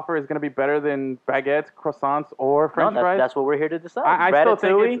offer is going to be better than baguettes, croissants, or no, French fries? that's what we're here to decide.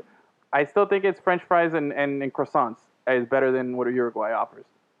 I still think it's French fries and croissants is better than what Uruguay offers.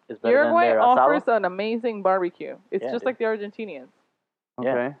 It's better Uruguay than their offers asado. an amazing barbecue. It's Yeah, just dude. like the Argentinians.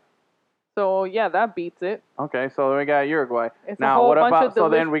 Yeah. Okay. So yeah, that beats it. Okay, so we got Uruguay. It's a Now, whole what bunch about? of So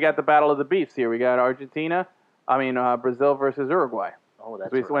then delicious- we got the battle of the beefs here. We got Brazil versus Uruguay. Oh,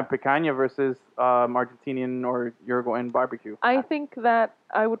 that's We right. went picanha versus Argentinian or Uruguayan barbecue. I think that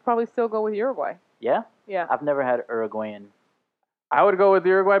I would probably still go with Uruguay. Yeah? Yeah. I've never had Uruguayan. I would go with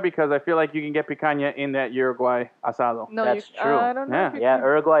Uruguay because I feel like you can get picanha in that Uruguay asado. No, That's you, true. I don't know. Yeah. if you Yeah, can-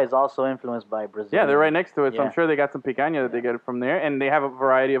 Uruguay is also influenced by Brazil. Yeah, they're right next to it, so I'm Yeah. sure they got some picanha that they get from there, and they have a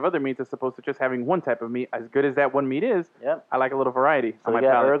variety of other meats as opposed to just having one type of meat. As good as that one meat is, Yep. I like a little variety So on we my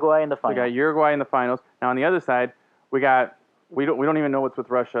got palate. Uruguay in the We final. got Uruguay in the finals. Now on the other side, we don't even know what's with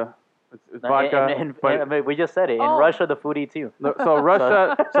Russia. It's vodka, but we just said it. In Oh. Russia, the food eats you. so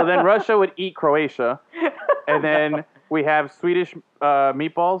Russia. So then Russia would eat Croatia, and then we have Swedish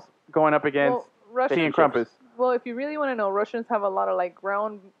meatballs going up against Well, Russian tea and chips. crumpets. Well, if you really want to know, Russians have a lot of like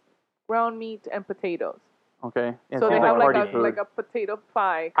ground meat and potatoes. Okay. Yeah, So it they seems have like like party a food. like a potato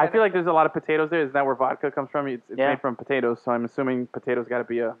pie. I kind feel of like there's a lot of potatoes there. Is that where vodka comes from? It's Yeah. made from potatoes, so I'm assuming potatoes got to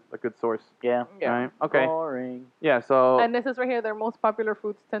be a good source. Yeah. Yeah. Right? Okay. Boring. Yeah. So. And this is right here. Their most popular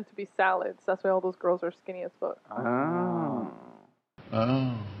foods tend to be salads. That's why all those girls are skinny as fuck. Oh.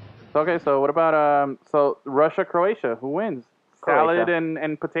 Okay. So what about So Russia, Croatia. Who wins? Croatia. Salad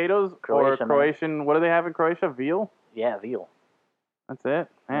and potatoes, Croatia, or man. Croatian? What do they have in Croatia? Veal. Yeah, veal. That's it.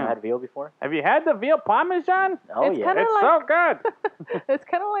 You Man. had veal before? Have you had the veal parmesan? Oh, It's yeah. kinda It's like- so good. It's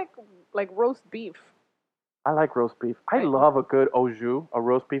kind of like roast beef. I like roast beef. I love a good au jus, a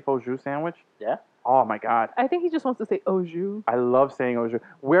roast beef au jus sandwich. Yeah? Oh my god. I think he just wants to say au jus. I love saying au jus.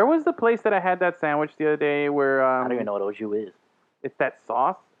 Where was the place that I had that sandwich the other day where I don't even know what au jus is. it's that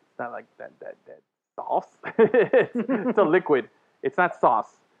sauce? It's not like that sauce. It's a liquid. It's not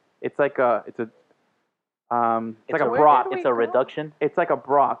sauce. It's like a it's like a Where broth. did we It's a go? reduction. It's like a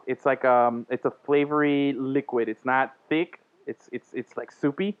broth. It's like it's a flavory liquid. It's not thick. It's like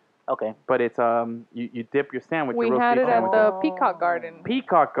soupy, Okay. but it's you dip your sandwich. We your roast had beef it at sandwich. the Peacock Garden.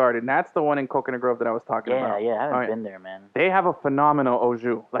 Peacock Garden. That's the one in Coconut Grove that I was talking Yeah, about. yeah. I haven't All right. been there, man. They have a phenomenal au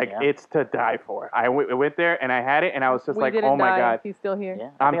jus. Like Yeah. it's to die for. I went there and I had it and I was just We like, didn't oh my die. god. He's still here. Yeah.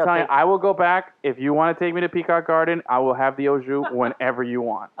 I'm think I'll telling you, take- I will go back if you want to take me to Peacock Garden. I will have the au jus whenever you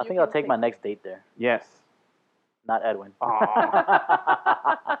want. I You think I'll can take my take- next date there. Yes. Not Edwin.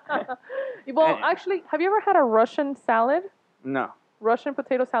 Aw. Well, actually, have you ever had a Russian salad? No. Russian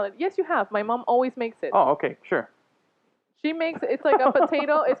potato salad? Yes, you have. My mom always makes it. Oh, okay, sure. She makes it. It's like a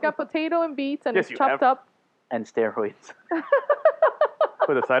potato. It's got potato and beets, and Yes, it's you chopped have. up. And steroids.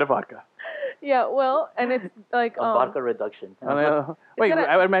 With a side of vodka. Yeah, well, and it's like A vodka reduction. Wait, gonna-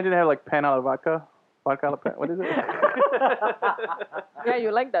 I would imagine they have like pen a la vodka. Vodka a la pen. What is it? yeah,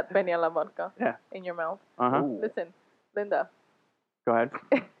 you like that pena la vodka Yeah. in your mouth. Uh huh. Ooh. Listen, Linda, Go ahead.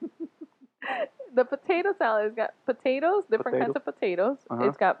 The potato salad has got potatoes, different kinds of potatoes. Uh-huh.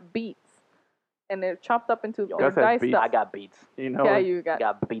 It's got beets, and they're chopped up into Yo, they're Gus has diced beets. up. I got beats. You know. Yeah, it. you got.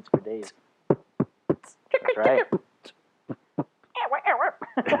 Got beats for days. That's right.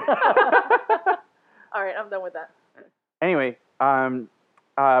 All right, I'm done with that. Anyway,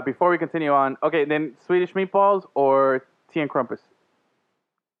 before we continue on, okay, then Swedish meatballs or tea and crumpus.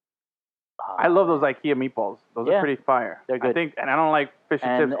 I love those IKEA meatballs. Those are Yeah. pretty fire. They're I good. think, and I don't like fish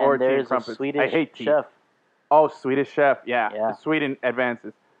and chips or and tea and there's a crumpus. Swedish I hate tea. chef. Oh, Swedish chef, yeah. Yeah. Sweden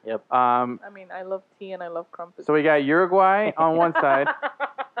advances. Yep. I mean, I love tea and I love crumpets. So we got Uruguay on one side,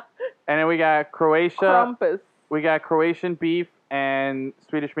 and then we got Croatia. Crumpets. We got Croatian beef and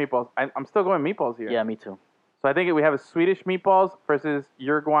Swedish meatballs. I'm still going meatballs here. Yeah, me too. So I think we have a Swedish meatballs versus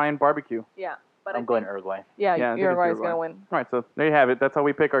Uruguayan barbecue. Yeah, but I'm going Uruguay. Yeah, Yeah, I think it's Uruguay's Uruguay. gonna win. All right, so there you have it. That's how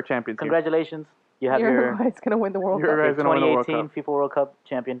we pick our champions. here. Congratulations. You have your Uruguay's gonna win the World Cup. Uruguay's gonna win the World 2018 Cup. FIFA World Cup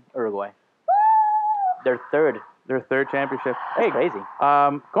champion, Uruguay. They're third. Their third championship. That's Hey, crazy.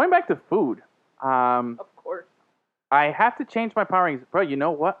 going back to food. Of course. I have to change my power rankings. Bro, you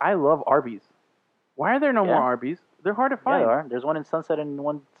know what? I love Arby's. Why are there no Yeah. more Arby's? They're hard to Yeah, find. there are. There's one in Sunset and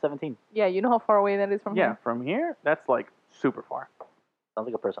 117. Yeah, you know how far away that is from Yeah, here? from here, that's like super far. Sounds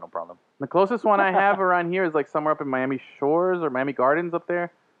like a personal problem. The closest one I have around here is like somewhere up in Miami Shores or Miami Gardens up there.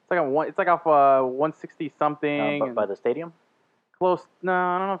 It's like it's like off 160 something. By the stadium? Close. No,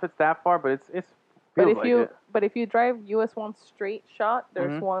 I don't know if it's that far, but it's But feels if like you it. but if you drive US 1 straight shot,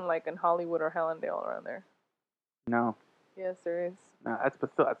 there's Mhm. one like in Hollywood or Hallandale around there. No, Yes, there is. but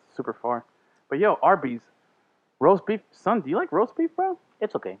still that's super far. But yo, Arby's roast beef. Son, do you like roast beef, bro?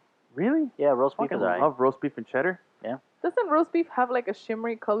 It's okay. Really? Yeah, roast beef Fucking is alright. love roast beef and cheddar. Doesn't roast beef have like a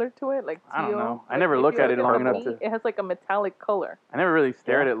shimmery color to it, like teal? I don't know. I Like, never if look you at it long the enough meat, to- It has like a metallic color. I never really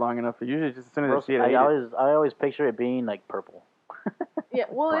stare Yeah. at it long enough. Usually, just as soon as Roast, I see it, I I eat it. always picture it being like purple. Yeah,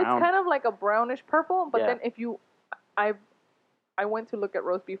 well, Brown. it's kind of like a brownish purple, but Yeah. then if you, I went to look at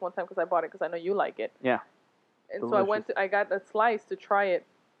roast beef one time because I bought it because I know you like it. Yeah. And so I got a slice to try it,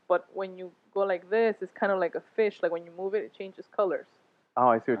 but when you go like this, it's kind of like a fish. Like when you move it, it changes colors. Oh,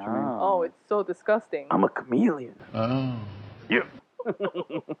 I see what you mean. Oh, it's so disgusting. I'm a chameleon. Oh. Yeah.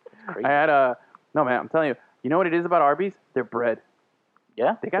 crazy. I had no man. I'm telling you. You know what it is about Arby's? Their bread.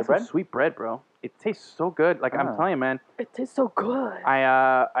 Yeah? They got The some bread? sweet bread, bro. It tastes so good. Like I'm Ah. telling you, man. It tastes so good.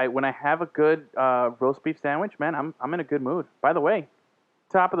 I when I have a good roast beef sandwich, man, I'm in a good mood. By the way,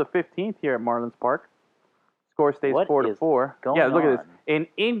 top of the 15th here at Marlins Park. Score stays What 4-4. is Yeah, going look at this. on?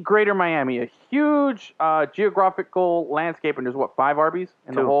 In Greater Miami, a huge geographical landscape, and there's what 5 Arby's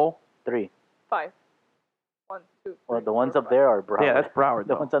in the Two. whole. 3. 5. 1, 2. Well, 3, the ones 4, up 5. there are Broward. Yeah, that's Broward.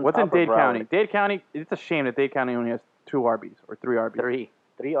 The Though. ones on What's in top are Dade Broward. County? Dade County. It's a shame that Dade County only has 2 Arby's or 3 Arby's.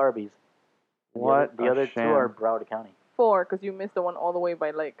 3 Arby's. What The a other sham. 2 are Broward County. 4, because you missed the one all the way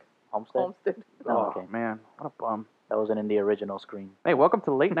by like Homestead? Homestead. Oh, Oh okay. man, what a bum. That wasn't in the original screen. Hey, welcome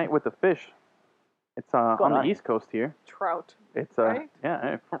to Late Night with the Fish. It's going on the on? East Coast here. Trout. It's Right?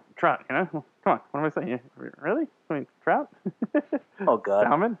 yeah, trout. You know, come on. What am I saying? Really? I mean, trout? Oh, God.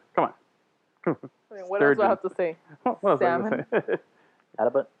 Salmon? Come on. I mean, what else do I Sturgeon. have to say? What else am I gonna say?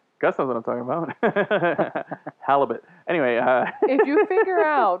 Halibut? Gus knows what I'm talking about. Halibut. Anyway, If you figure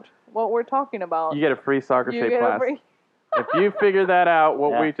out what we're talking about, you get a free soccer you shape get class. a free. If you figure that out,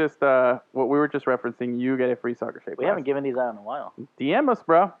 what Yeah. we were just referencing, you get a free soccer shape We class. haven't given these out in a while. DM us,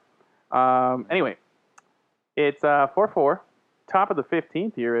 bro. Anyway, it's 4-4, top of the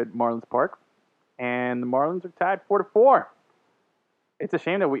 15th here at Marlins Park, and the Marlins are tied 4-4. It's a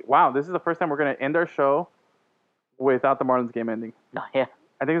shame that this is the first time we're going to end our show without the Marlins game ending. Oh, yeah.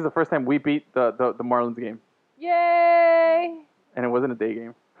 I think it's the first time we beat the Marlins game, Yay! and it wasn't a day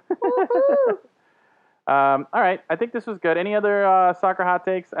game. Woohoo! All right, I think this was good. Any other soccer hot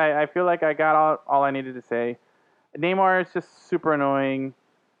takes? I feel like I got all I needed to say. Neymar is just super annoying.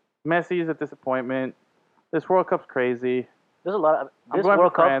 Messi is a disappointment. This World Cup's crazy. There's a lot of I'm this going for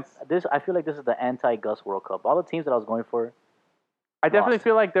World Cup. France. I feel like this is the anti-Gus World Cup. All the teams that I was going for. I definitely Lost.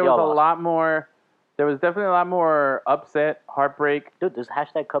 feel like there Y'all was a lost. lot more. There was definitely a lot more upset, heartbreak. Dude, this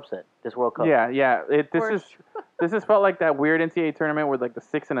hashtag Cupset. This World Cup. Yeah. This For is this has felt like that weird NCAA tournament where like the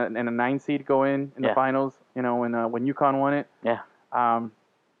 6 and a 9 seed go in the Yeah. finals. You know when UConn won it. Yeah.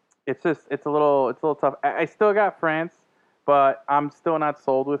 It's a little tough. I still got France, but I'm still not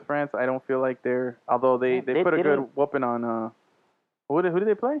sold with France. I don't feel like although they Yeah, they put a good didn't- whooping on. Who did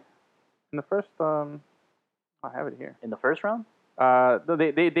they play in the first? I have it here. In the first round?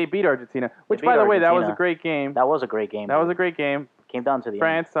 They beat Argentina, which beat by the way, that was a Argentina. great game. That was a great game. That was dude. a great game. Came down to the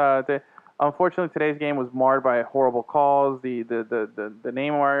end. France. Unfortunately, today's game was marred by horrible calls. The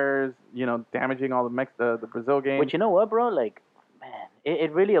Neymars, damaging all the Brazil game. But you know what, bro? Like, man,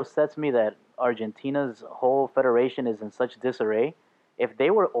 it really upsets me that Argentina's whole federation is in such disarray. If they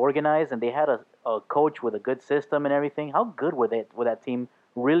were organized and they had a coach with a good system and everything, how good would that team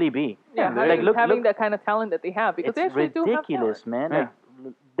really be? Yeah, Yeah, having that kind of talent that they have, because they It's actually do have ridiculous, talent. man.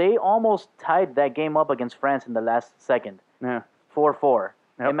 Like, they almost tied that game up against France in the last second, Yeah. 4-4.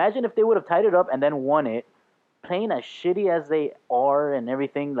 Yep. Imagine if they would have tied it up and then won it, playing as shitty as they are and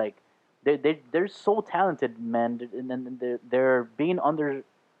everything. Like they're so talented, man, and they're being undersold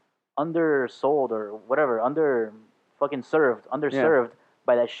or whatever, underserved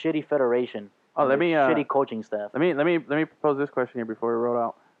by that shitty federation. Oh, and let their me shitty coaching staff. let me propose this question here before we roll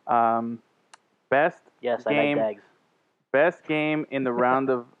out. Best Yes, game, I like Dags. best game in the round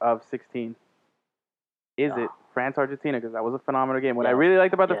of 16. Is it Oh. France Argentina? Because that was a phenomenal game. What I Yeah. really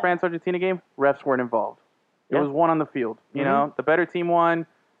liked about the Yeah. France Argentina game, refs weren't involved. It Yeah. was one on the field. You Mhm. know, the better team won.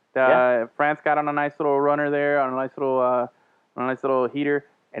 France got on a nice little runner there, on a nice little heater,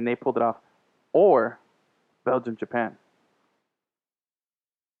 and they pulled it off. Or Belgium Japan.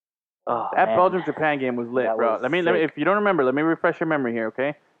 Oh, That man. Belgium Japan game was lit, That bro. was Let me sick. if you don't remember, let me refresh your memory here, okay?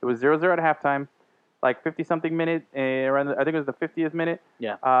 It was 0-0 at halftime, like 50 something minute, I think it was the 50th minute,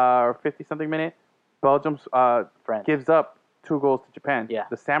 Yeah. or 50 something minute. Belgium France. gives up 2 goals to Japan. Yeah.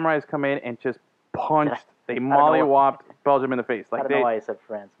 The Samurais come in and just punched. They don't know why- mollywopped Belgium in the face. I Like don't know why I said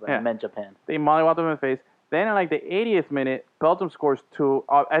France, but I Yeah. meant Japan. they mollywopped them in the face. Then in like the 80th minute, Belgium scores 2.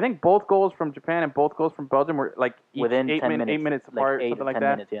 I think both goals from Japan and both goals from Belgium were like each Within 8 10 minutes. 8 minutes Like apart, 8 something or like 10 that.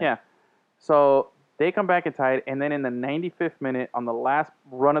 minutes, yeah. So they come back and tie it, and then in the 95th minute, on the last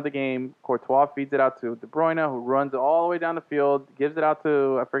run of the game, Courtois feeds it out to De Bruyne, who runs all the way down the field, gives it out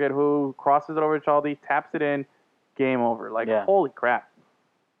to I forget who, crosses it over to Chaldi, taps it in, game over. Like Yeah. holy crap!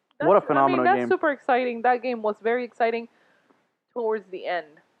 What a phenomenal that's game. super exciting. That game was very exciting towards the end.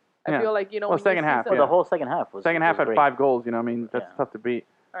 I Yeah. feel like, Well, when you second see half, some- Well, Yeah. the whole second half was Second half had great. 5 goals. You know, I mean that's Yeah. tough to beat.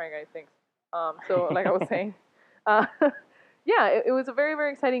 All right, guys, thanks. So like I was saying, uh, yeah, it was a very,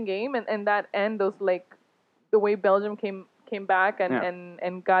 very exciting game, and that end, those like the way Belgium came back and, Yeah.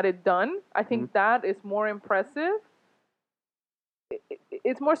 and got it done. I think that is more impressive.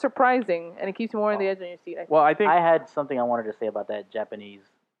 It's more surprising, and it keeps you more on the edge of your seat. I think. Well, I think I had something I wanted to say about that Japanese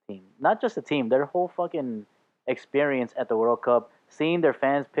team. Not just the team, their whole fucking experience at the World Cup, seeing their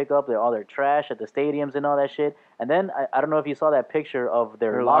fans pick up all their trash at the stadiums and all that shit. And then I don't know if you saw that picture of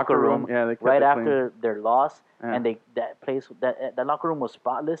their locker room yeah, they kept right it after their loss, Yeah. and that locker room was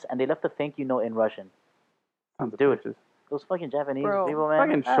spotless, and they left a thank you note in Russian. clean. Tons of Dude. bitches. Those fucking Japanese Bro. people, man.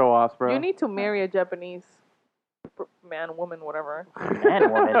 Fucking show offs, bro. You need to marry a Japanese man, woman, whatever.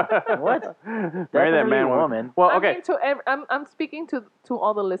 Man, woman. What? Marry that Definitely man, woman. Well, I okay. mean, I'm speaking to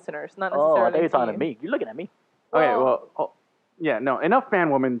all the listeners, not Oh, necessarily. I thought you were talking to you. me. You're looking at me. Okay, Well- well, yeah, no, enough man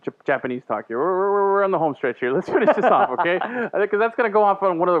woman Japanese talk here. We're on the home stretch here. Let's finish this off, okay? Because that's going to go off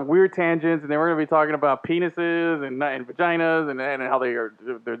on one of the weird tangents, and then we're going to be talking about penises and vaginas and how they're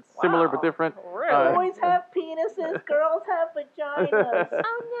similar but different. Really? Boys have penises, girls have vaginas.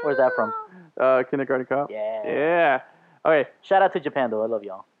 Where's that from? Kindergarten Cop. Yeah. Yeah. Okay. Shout out to Japan, though. I love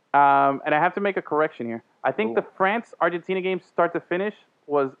y'all. And I have to make a correction here. I think the France-Argentina game, start to finish,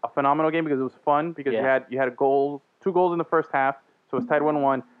 was a phenomenal game because it was fun because Yeah. you had 2 goals in the first half, so it was tied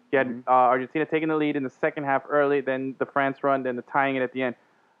 1-1. You had Argentina taking the lead in the second half early, then the France run, then the tying it at the end.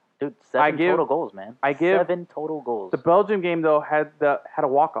 Dude, 7 give- total goals, man. I give 7 total goals. The Belgium game though had a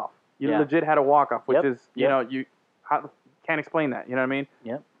walk off. You Yeah. legit had a walk off, which Yep. is you can't explain that. You know what I mean?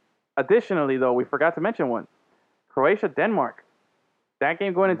 Yep. Additionally, though, we forgot to mention one. Croatia Denmark. That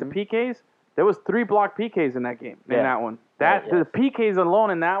game going into PKs. There was 3 blocked PKs in that game. In Yeah. that one. Right, The PKs alone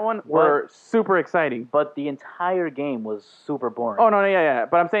in that one were super exciting. But the entire game was super boring. Oh no, yeah.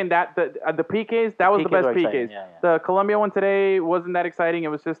 But I'm saying that the PKs, that was the PKs best were exciting, PKs. yeah. The Colombia one today wasn't that exciting. It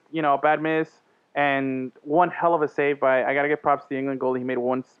was just a bad miss and one hell of a save by. I gotta give props to the England goalie. He made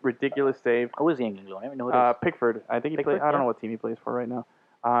one ridiculous save. Who is the England goal? I don't even know who it is. Pickford. I think he Pickford, played. I don't yeah. know what team he plays for right now.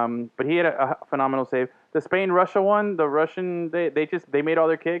 But he had a phenomenal save. The Spain-Russia one, the Russian they made all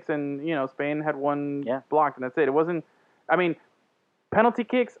their kicks and Spain had one blocked and that's it. It wasn't. I mean, penalty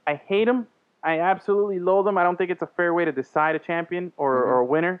kicks. I hate them. I absolutely loathe them. I don't think it's a fair way to decide a champion or a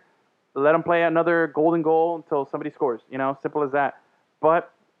winner. Let them play another golden goal until somebody scores. Simple as that.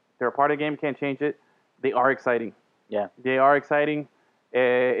 But they're a part of the game. Can't change it. They are exciting. Yeah. They are exciting.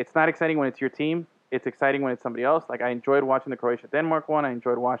 It's not exciting when it's your team. It's exciting when it's somebody else. Like I enjoyed watching the Croatia-Denmark one. I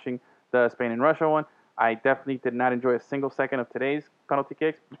enjoyed watching the Spain and Russia one. I definitely did not enjoy a single second of today's penalty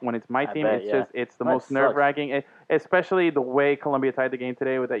kicks. When it's my team, bet, it's the That most sucks. nerve-wracking, especially the way Colombia tied the game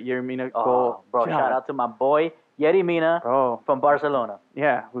today with that Yerry Mina Oh, goal. bro, God. shout out to my boy, Yerry Mina Oh, from Barcelona.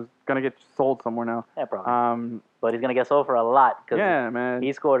 yeah, who's going to get sold somewhere now. Yeah, probably. Um, But he's going to get sold for a lot because yeah, man.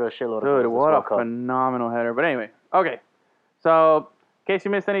 he scored a shitload of Dude, goals what this a World Cup. phenomenal header. But anyway, okay. So, in case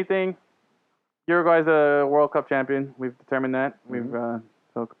you missed anything, Uruguay's a World Cup champion. We've determined that. Mm-hmm.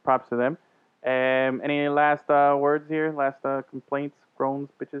 So props to them. Any last words here? Last complaints, groans,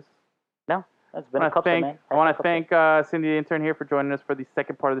 bitches? No, that's been a couple, man. I want to thank Cindy, the intern, here for joining us for the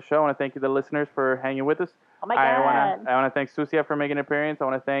second part of the show. I want to thank you, the listeners, for hanging with us. Oh my God. I want to thank Susia for making an appearance. I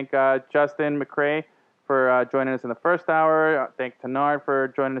want to thank Justin McCrae for joining us in the first hour. Thank Tenard for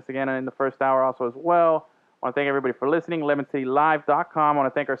joining us again in the first hour also as well. I want to thank everybody for listening. LemonCityLive.com. I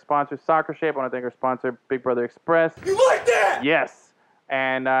want to thank our sponsor, Soccer Shape. I want to thank our sponsor, Big Brother Express. You like that? Yes.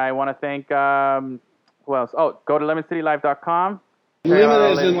 And I want to thank, who else? Oh, go to LemonCityLive.com. Lemon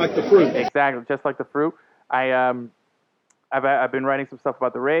as in like the fruit. Exactly, just like the fruit. I've been writing some stuff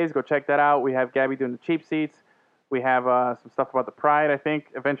about the Rays. Go check that out. We have Gabby doing the cheap seats. We have some stuff about the Pride, I think,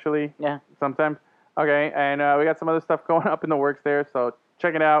 eventually. Yeah. Sometime. Okay, and we got some other stuff going up in the works there, so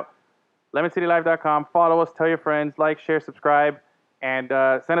check it out. LemonCityLive.com. Follow us, tell your friends, like, share, subscribe, and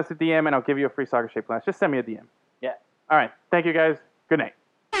send us a DM, and I'll give you a free Soccer Shape class. Just send me a DM. Yeah. All right. Thank you, guys. Good night.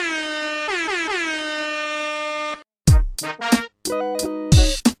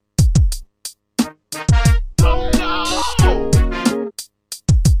 Oh no!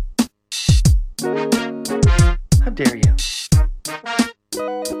 How dare you?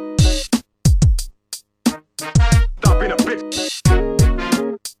 Stop being a bitch.